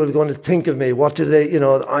are people going to think of me? What do they?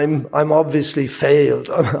 I'm obviously failed.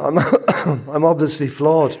 I'm obviously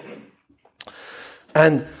flawed.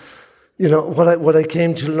 And what I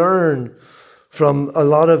came to learn from a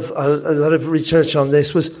lot of research on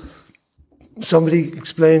this was somebody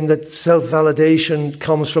explained that self-validation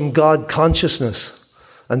comes from God consciousness.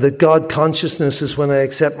 And that God consciousness is when I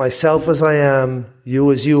accept myself as I am,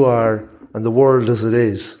 you as you are, and the world as it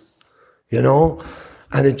is. You know?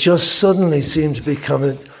 And it just suddenly seemed to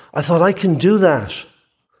become, I thought I can do that.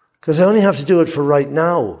 Because I only have to do it for right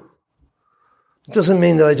now. It doesn't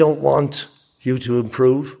mean that I don't want you to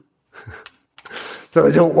improve. That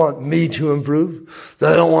I don't want me to improve.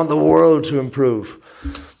 That I don't want the world to improve.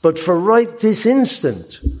 But for right this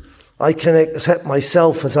instant, I can accept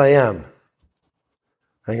myself as I am.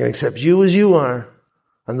 I can accept you as you are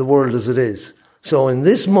and the world as it is. So in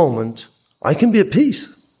this moment, I can be at peace.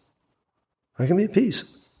 I can be at peace.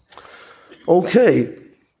 Okay.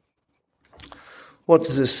 What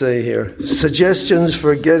does this say here? Suggestions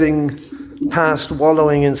for getting past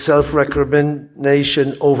wallowing in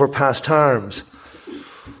self-recrimination over past harms.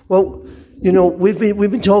 Well, you know, we've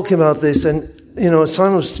been talking about this, and, you know,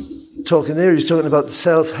 Simon was talking there, he's talking about the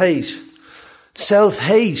self-hate.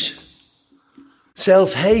 Self-hate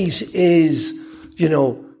is, you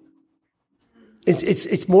know,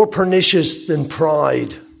 it's more pernicious than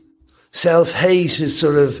pride. Self-hate is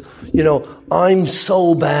sort of, you know, I'm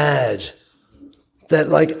so bad that,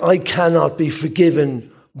 like, I cannot be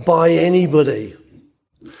forgiven by anybody.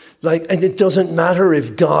 Like, and it doesn't matter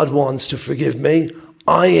if God wants to forgive me,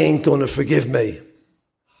 I ain't going to forgive me.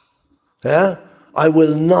 Yeah? I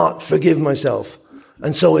will not forgive myself.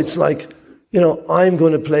 And so it's like, you know, I'm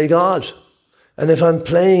going to play God. And if I'm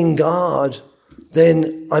playing God,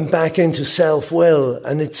 then I'm back into self-will.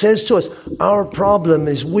 And it says to us, our problem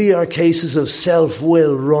is we are cases of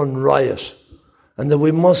self-will run riot. And that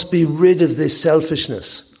we must be rid of this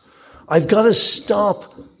selfishness. I've got to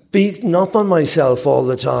stop beating up on myself all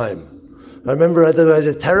the time. I remember I had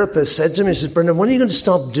a therapist said to me, she said, Brendan, when are you going to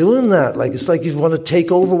stop doing that? Like, it's like you want to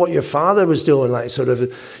take over what your father was doing, like sort of,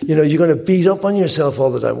 you know, you're going to beat up on yourself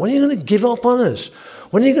all the time. When are you going to give up on it?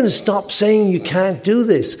 When are you going to stop saying you can't do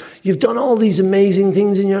this? You've done all these amazing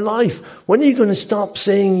things in your life. When are you going to stop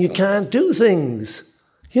saying you can't do things?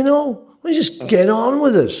 You know, when you just get on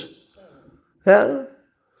with it. Yeah?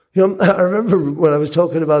 You know, I remember when I was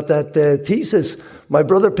talking about that thesis, my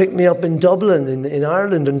brother picked me up in Dublin in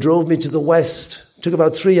Ireland and drove me to the west. It took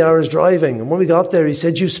about 3 hours driving. And when we got there, he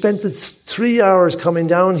said, you spent the 3 hours coming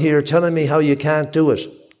down here telling me how you can't do it.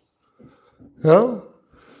 No?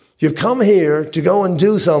 You've come here to go and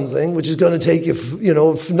do something which is going to take you, you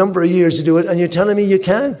know, a number of years to do it, and you're telling me you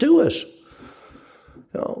can't do it.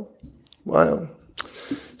 You know? Wow.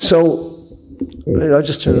 So, I'll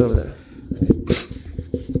just turn it over there.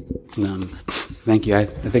 Thank you. I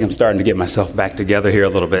think I'm starting to get myself back together here a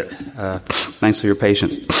little bit. Thanks for your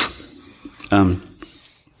patience.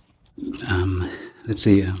 Let's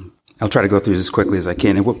see. I'll try to go through this as quickly as I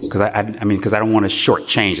can, because I don't want to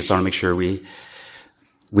shortchange it. So I want to make sure we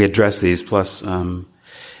address these. Plus, and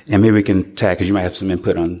maybe we can tag, because you might have some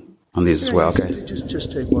input on these as well. Okay.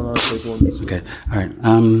 Just take one. I'll take one. Okay. All right.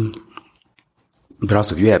 But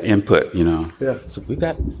also, if you have input, you know. Yeah. So we've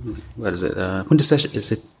got, what is it? When the session,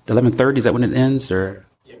 is it 11:30? Is that when it ends? Or?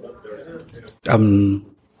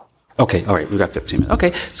 Okay, all right, we've got 15 minutes.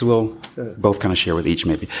 Okay, so we'll both kind of share with each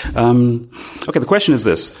maybe. Okay, the question is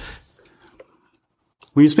this.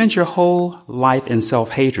 When you spend your whole life in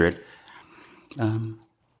self-hatred,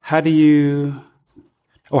 how do you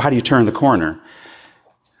turn the corner?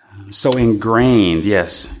 So ingrained,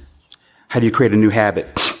 yes. How do you create a new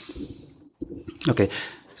habit? Okay,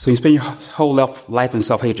 so you spend your whole life in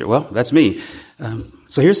self-hatred. Well, that's me.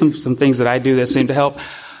 So here's some things that I do that seem to help.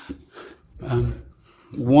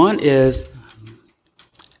 One is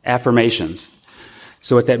affirmations.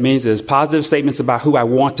 So what that means is positive statements about who I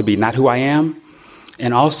want to be, not who I am,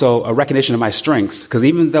 and also a recognition of my strengths. Because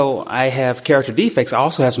even though I have character defects, I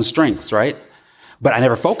also have some strengths, right? But I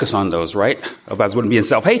never focus on those, right? Otherwise I wouldn't be in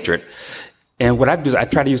self-hatred. And what I do is I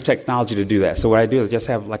try to use technology to do that. So what I do is just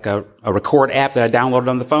have like a record app that I downloaded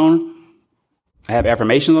on the phone. I have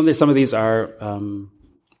affirmations on there. Some of these are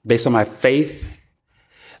based on my faith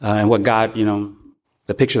and what God, you know,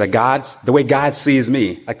 the picture that the way God sees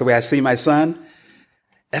me, like the way I see my son,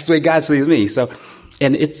 that's the way God sees me. So,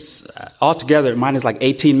 and it's altogether, mine is like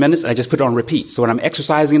 18 minutes, and I just put it on repeat. So when I'm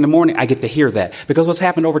exercising in the morning, I get to hear that. Because what's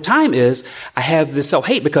happened over time is I have this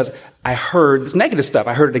self-hate because I heard this negative stuff.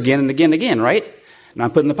 I heard it again and again and again, right? And I'm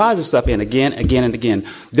putting the positive stuff in again and again.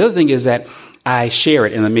 The other thing is that I share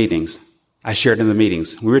it in the meetings.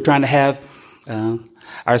 We were trying to have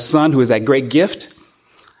our son, who is that great gift,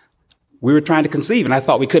 we were trying to conceive, and I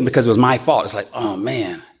thought we couldn't because it was my fault. It's like, oh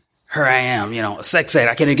man, here I am, you know, a sex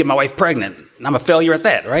addict. I can't even get my wife pregnant, and I'm a failure at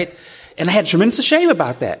that, right? And I had tremendous shame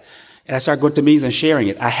about that. And I started going to meetings and sharing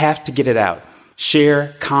it. I have to get it out.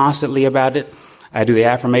 Share constantly about it. I do the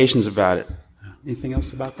affirmations about it. Anything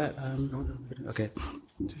else about that? Okay.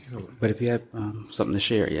 But if you have something to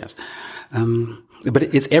share, yes. But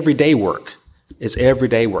it's everyday work. It's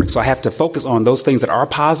everyday work. So I have to focus on those things that are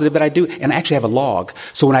positive that I do, and I actually have a log.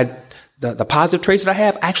 So when the positive traits that I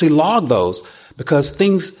have, I actually log those, because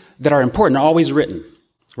things that are important are always written,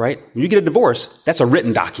 right? When you get a divorce, that's a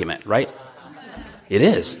written document, right? It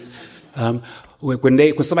is. When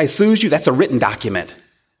somebody sues you, that's a written document,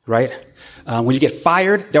 right? When you get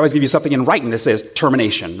fired, they always give you something in writing that says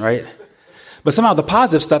termination, right? But somehow the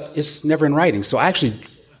positive stuff is never in writing. So I actually,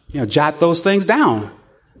 jot those things down.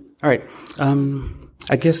 All right.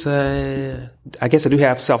 I guess I do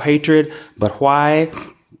have self-hatred, but why?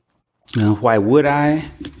 Why would I?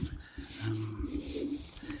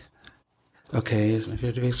 Okay.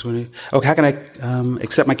 How can I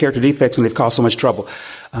accept my character defects when they've caused so much trouble?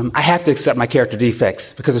 I have to accept my character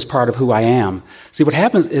defects because it's part of who I am. See, what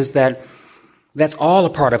happens is that's all a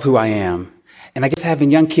part of who I am. And I guess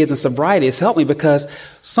having young kids in sobriety has helped me, because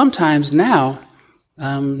sometimes now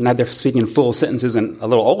they're speaking in full sentences and a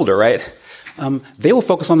little older, right? They will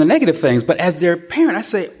focus on the negative things. But as their parent, I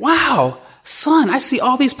say, wow, son, I see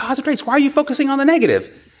all these positive traits. Why are you focusing on the negative?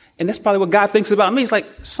 And that's probably what God thinks about me. He's like,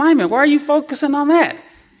 Simon, why are you focusing on that?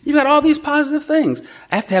 You've got all these positive things.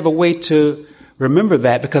 I have to have a way to remember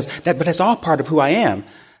that, but that's all part of who I am.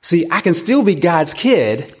 See, I can still be God's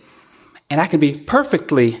kid, and I can be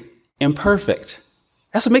perfectly imperfect.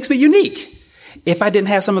 That's what makes me unique. If I didn't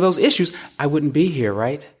have some of those issues, I wouldn't be here,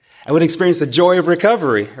 right? I wouldn't experience the joy of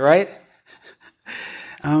recovery, right?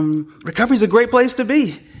 Recovery is a great place to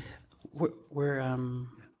be.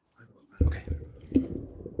 Okay.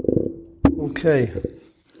 Okay.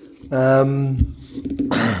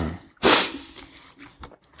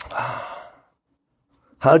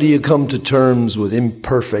 How do you come to terms with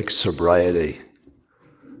imperfect sobriety?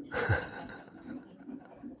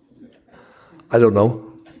 I don't know.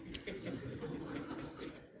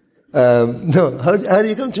 No, how do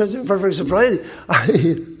you come to terms with imperfect sobriety?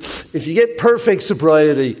 If you get perfect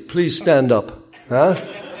sobriety, please stand up. Huh?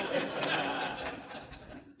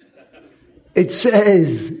 It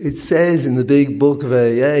says in the big book of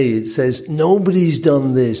AA, it says, nobody's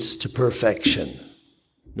done this to perfection.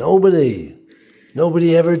 Nobody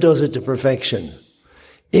ever does it to perfection.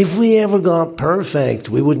 If we ever got perfect,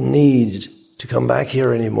 we wouldn't need to come back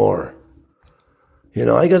here anymore.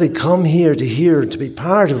 I got to come here to be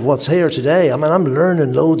part of what's here today. I mean, I'm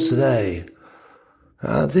learning loads today.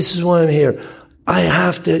 This is why I'm here. I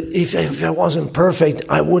have to, if I wasn't perfect,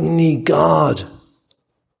 I wouldn't need God.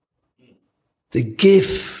 The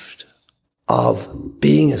gift of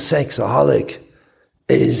being a sexaholic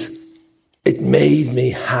is it made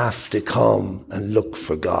me have to come and look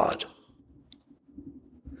for God.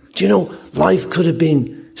 Do you know, life could have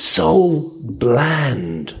been so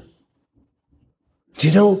bland. Do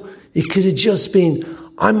you know, it could have just been,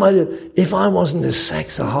 if I wasn't a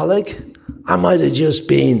sexaholic, I might have just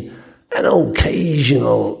been an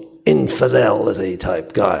occasional infidelity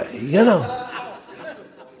type guy,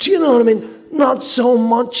 Do you know what I mean? Not so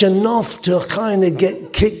much enough to kind of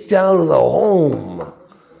get kicked out of the home.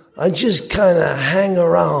 I just kind of hang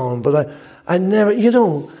around, but I never,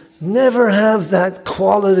 never have that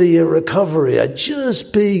quality of recovery. I'd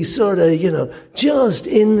just be sort of, just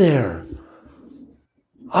in there.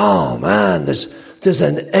 Oh man, there's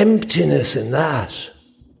an emptiness in that.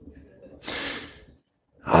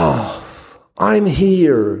 Oh, I'm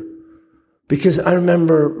here because I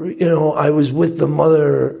remember, I was with the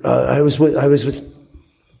mother. I was with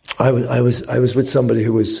somebody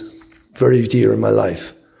who was very dear in my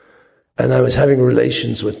life, and I was having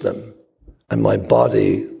relations with them, and my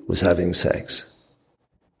body was having sex,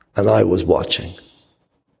 and I was watching,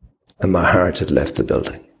 and my heart had left the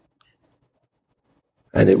building.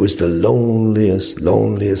 And it was the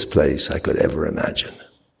loneliest place I could ever imagine.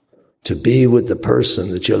 To be with the person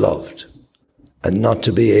that you loved and not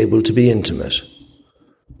to be able to be intimate,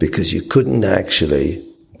 because you couldn't actually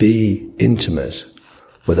be intimate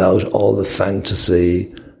without all the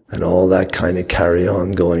fantasy and all that kind of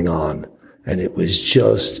carry-on going on. And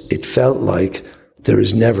it felt like there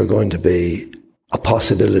is never going to be a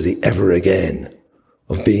possibility ever again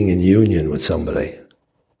of being in union with somebody.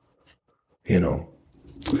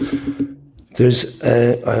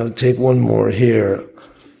 I'll take one more here.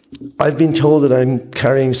 I've been told that I'm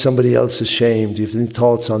carrying somebody else's shame. Do you have any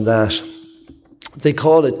thoughts on that? They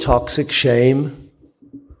call it toxic shame.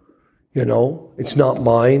 It's not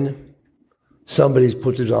mine. Somebody's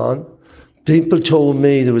put it on. People told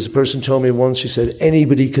me, there was a person told me once, she said,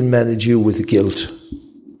 anybody can manage you with guilt.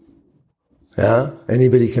 Yeah?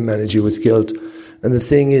 Anybody can manage you with guilt. And the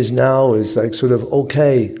thing is now is like sort of,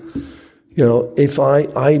 okay, You know, if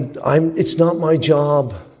it's not my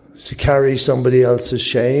job to carry somebody else's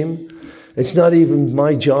shame. It's not even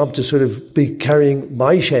my job to sort of be carrying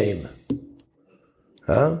my shame.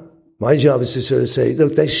 My job is to sort of say,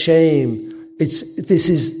 look, this shame, this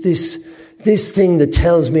thing that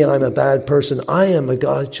tells me I'm a bad person. I am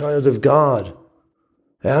a child of God.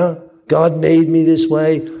 Yeah? God made me this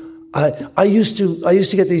way. I used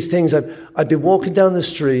to get these things. I'd be walking down the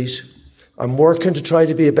street. I'm working to try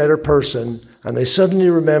to be a better person. And I suddenly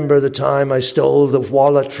remember the time I stole the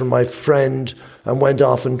wallet from my friend and went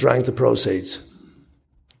off and drank the proceeds.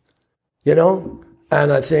 You know?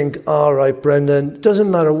 And I think, all right, Brendan, it doesn't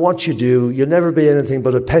matter what you do. You'll never be anything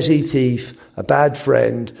but a petty thief, a bad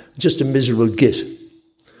friend, just a miserable git.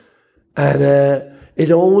 And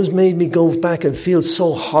it always made me go back and feel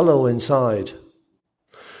so hollow inside.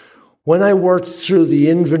 When I worked through the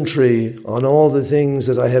inventory on all the things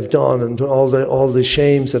that I have done and all the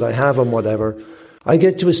shames that I have and whatever, I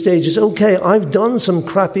get to a stage, it's okay, I've done some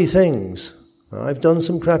crappy things. I've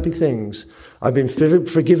been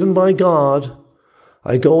forgiven by God.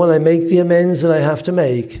 I go and I make the amends that I have to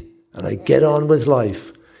make, and I get on with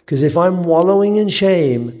life. Because if I'm wallowing in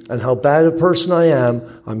shame and how bad a person I am,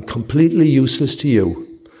 I'm completely useless to you.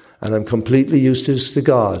 And I'm completely useless to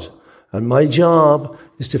God. And my job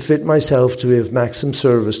is to fit myself to be of maximum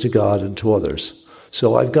service to God and to others.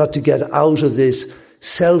 So I've got to get out of this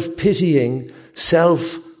self-pitying,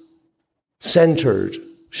 self-centered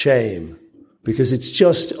shame, because it's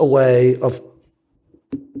just a way of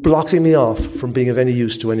blocking me off from being of any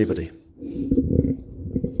use to anybody.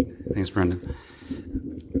 Thanks, Brendan.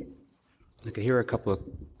 Okay, here are a couple of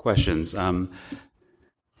questions.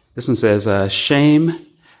 This one says, shame.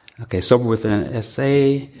 Okay, sober with an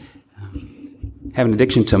SA. Have an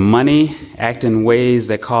addiction to money. Act in ways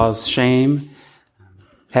that cause shame.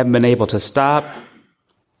 Haven't been able to stop.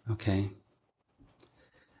 Okay.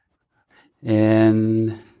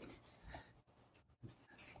 And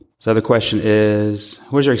so the question is,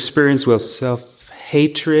 what's your experience with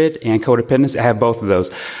self-hatred and codependency? I have both of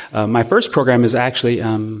those. My first program is actually,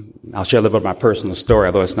 I'll share a little bit of my personal story,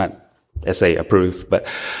 although it's not SA approved, but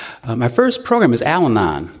my first program is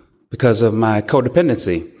Al-Anon because of my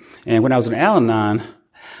codependency. And when I was in Al-Anon,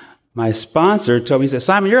 my sponsor told me, he said,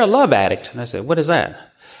 Simon, you're a love addict. And I said, what is that?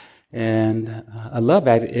 And a love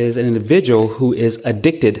addict is an individual who is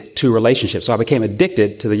addicted to relationships. So I became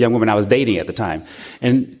addicted to the young woman I was dating at the time.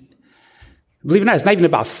 And believe it or not, it's not even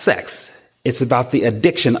about sex. It's about the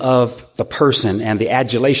addiction of the person and the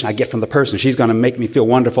adulation I get from the person. She's going to make me feel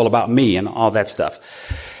wonderful about me and all that stuff.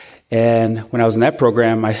 And when I was in that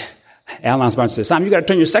program, my Al-Anon sponsor said, Simon, you got to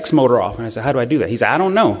turn your sex motor off. And I said, how do I do that? He said, I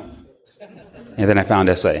don't know. And then I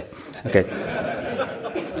found SA. Okay.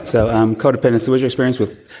 So codependency, what's your experience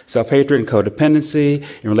with self-hatred and codependency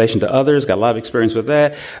in relation to others? Got a lot of experience with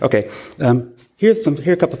that. Okay. Here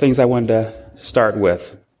are a couple of things I wanted to start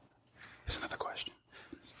with. Here's another question.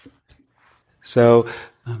 So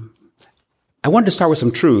I wanted to start with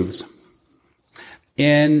some truths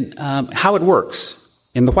in how it works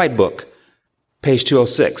in the White Book, page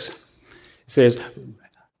 206. It says,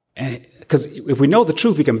 because if we know the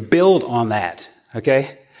truth, we can build on that,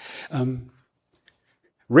 okay?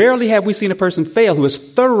 Rarely have we seen a person fail who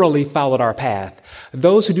has thoroughly followed our path.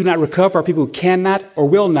 Those who do not recover are people who cannot or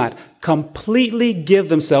will not completely give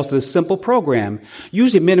themselves to this simple program.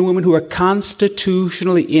 Usually men and women who are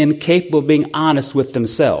constitutionally incapable of being honest with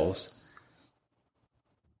themselves.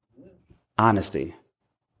 Honesty.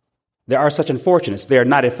 There are such unfortunates. They are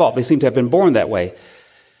not at fault. They seem to have been born that way.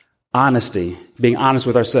 Honesty. Being honest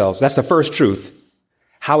with ourselves. That's the first truth.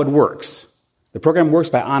 How it works. The program works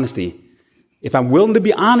by honesty. If I'm willing to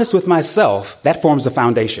be honest with myself, that forms the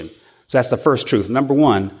foundation. So that's the first truth. Number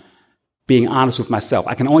one, being honest with myself.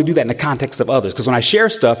 I can only do that in the context of others. Because when I share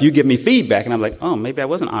stuff, you give me feedback, and I'm like, oh, maybe I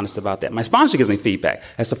wasn't honest about that. My sponsor gives me feedback.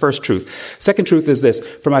 That's the first truth. Second truth is this.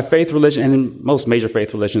 For my faith religion, and in most major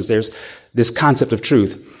faith religions, there's this concept of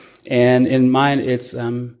truth. And in mine, it's,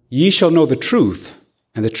 ye shall know the truth,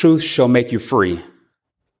 and the truth shall make you free.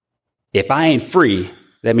 If I ain't free,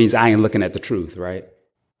 that means I ain't looking at the truth, right?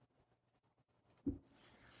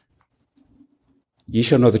 You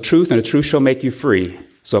shall know the truth, and the truth shall make you free.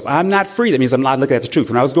 So if I'm not free, that means I'm not looking at the truth.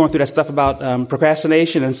 When I was going through that stuff about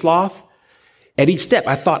procrastination and sloth, at each step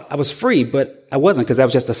I thought I was free, but I wasn't, because that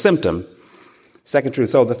was just a symptom. Second truth.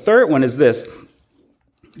 So the third one is this.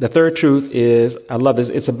 The third truth is, I love this,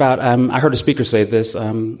 it's about, I heard a speaker say this,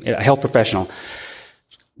 a health professional.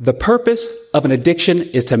 The purpose of an addiction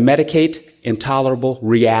is to medicate intolerable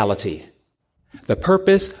reality. The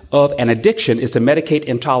purpose of an addiction is to medicate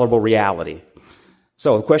intolerable reality.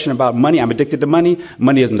 So the question about money, I'm addicted to money.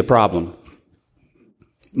 Money isn't the problem.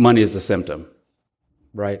 money is a symptom,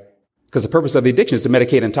 right? Because the purpose of the addiction is to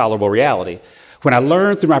medicate intolerable reality. When I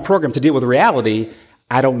learn through my program to deal with reality,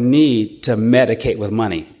 I don't need to medicate with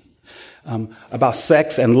money. About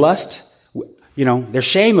sex and lust, there's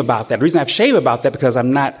shame about that. The reason I have shame about that because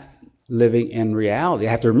I'm not living in reality.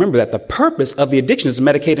 I have to remember that the purpose of the addiction is to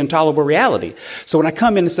medicate intolerable reality. So when I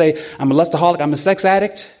come in and say, I'm a lustaholic, I'm a sex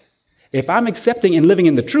addict, if I'm accepting and living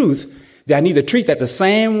in the truth, then I need to treat that the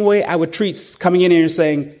same way I would treat coming in here and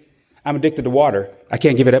saying, I'm addicted to water. I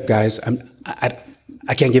can't give it up, guys.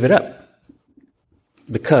 I can't give it up.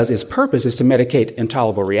 Because its purpose is to medicate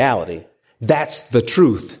intolerable reality. That's the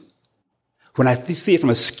truth. When I see it from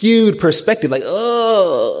a skewed perspective, like,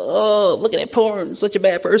 oh, look at that porn, such a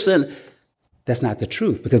bad person. That's not the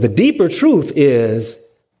truth. Because the deeper truth is,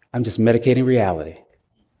 I'm just medicating reality,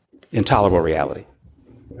 intolerable reality.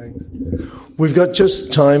 Thanks. We've got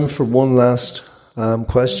just time for one last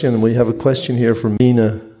question. We have a question here from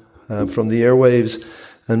Mina from the airwaves.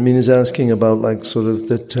 And Mina's asking about like sort of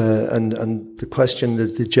that, and the question,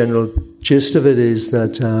 that the general gist of it is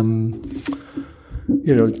that,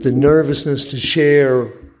 the nervousness to share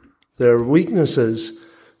their weaknesses,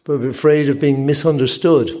 but afraid of being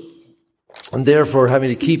misunderstood, and therefore having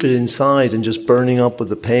to keep it inside and just burning up with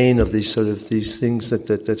the pain of these things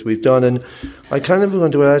that we've done. And I kind of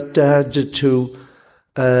want to add to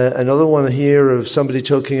another one here of somebody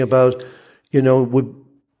talking about,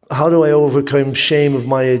 how do I overcome shame of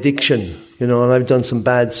my addiction? And I've done some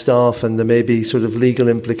bad stuff, and there may be sort of legal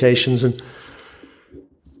implications. And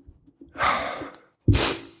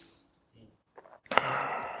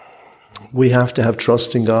we have to have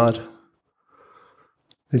trust in God.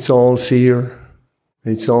 It's all fear.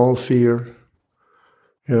 It's all fear.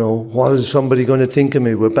 What is somebody going to think of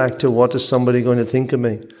me? We're back to what is somebody going to think of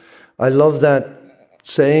me? I love that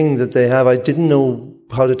saying that they have. I didn't know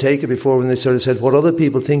how to take it before when they sort of said, what other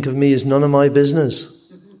people think of me is none of my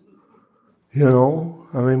business.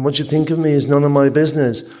 What you think of me is none of my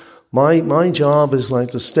business. My job is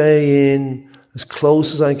like to stay in as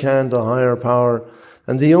close as I can to higher power.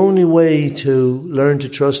 And the only way to learn to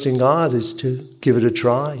trust in God is to give it a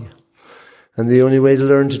try. And the only way to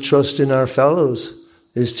learn to trust in our fellows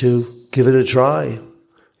is to give it a try.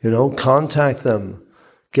 Contact them.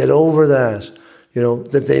 Get over that.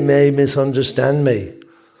 That they may misunderstand me.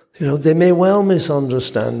 They may well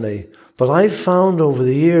misunderstand me. But I've found over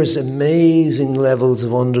the years amazing levels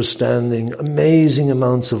of understanding, amazing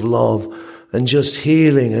amounts of love, and just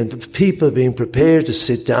healing, and people being prepared to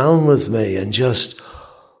sit down with me and just,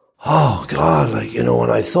 oh God, when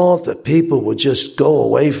I thought that people would just go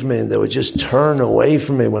away from me and they would just turn away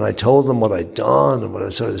from me when I told them what I'd done and what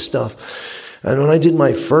that sort of stuff. And when I did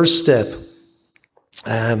my first step,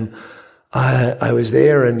 I was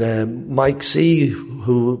there, and Mike C,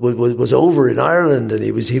 who was over in Ireland, and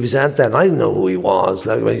he was at that, and I didn't know who he was,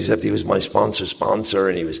 except he was my sponsor,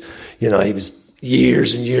 and he was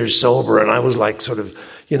years and years sober, and I was like sort of,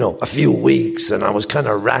 a few weeks, and I was kind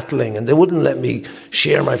of rattling, and they wouldn't let me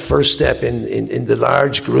share my first step in the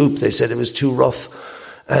large group. They said it was too rough,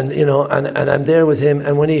 and and I'm there with him,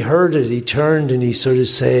 and when he heard it, he turned and he sort of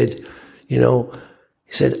said, he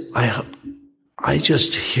said, I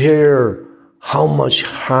just hear how much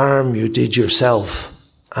harm you did yourself.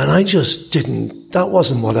 And I just that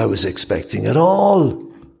wasn't what I was expecting at all.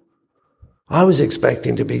 I was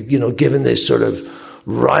expecting to be, given this sort of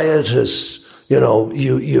riotous,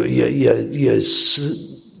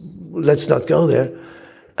 let's not go there.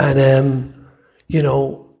 And,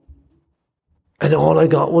 and all I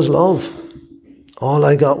got was love. All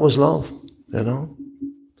I got was love, I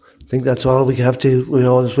think that's all we have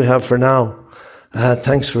for now.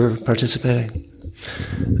 Thanks for participating.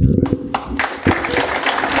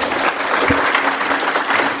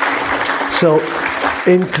 So,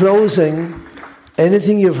 in closing,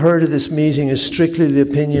 anything you've heard of this meeting is strictly the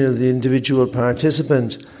opinion of the individual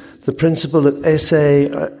participant. The principle of SA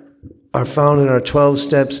are found in our 12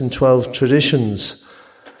 steps and 12 traditions.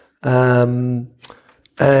 And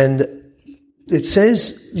it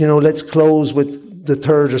says, let's close with the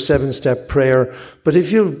 3rd or 7th step prayer. But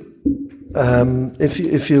if you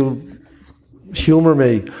humor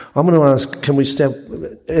me, I'm going to ask, can we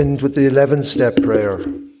end with the 11th step prayer?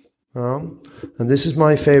 And this is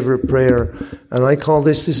my favorite prayer, and I call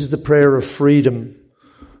this is the prayer of freedom.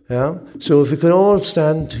 Yeah. So if we could all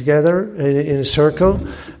stand together in a circle,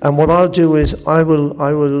 and what I'll do is I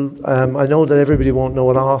know that everybody won't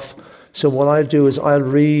know it off. So what I'll do is I'll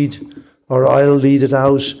read, or I'll lead it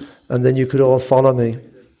out, and then you could all follow me.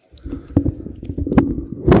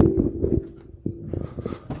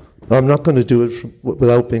 I'm not going to do it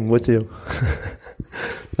without being with you.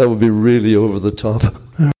 That would be really over the top.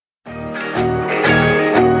 All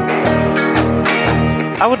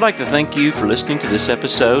I'd like to thank you for listening to this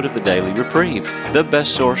episode of the Daily Reprieve, the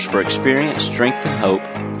best source for experience, strength, and hope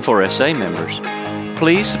for SA members.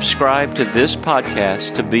 Please subscribe to this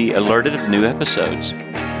podcast to be alerted of new episodes.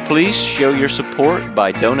 Please show your support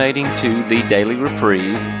by donating to the Daily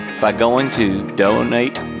Reprieve by going to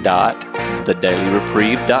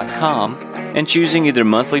donate.thedailyreprieve.com and choosing either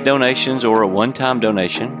monthly donations or a one-time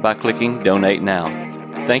donation by clicking Donate Now.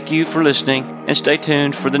 Thank you for listening, and stay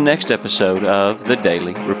tuned for the next episode of the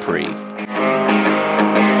Daily Reprieve.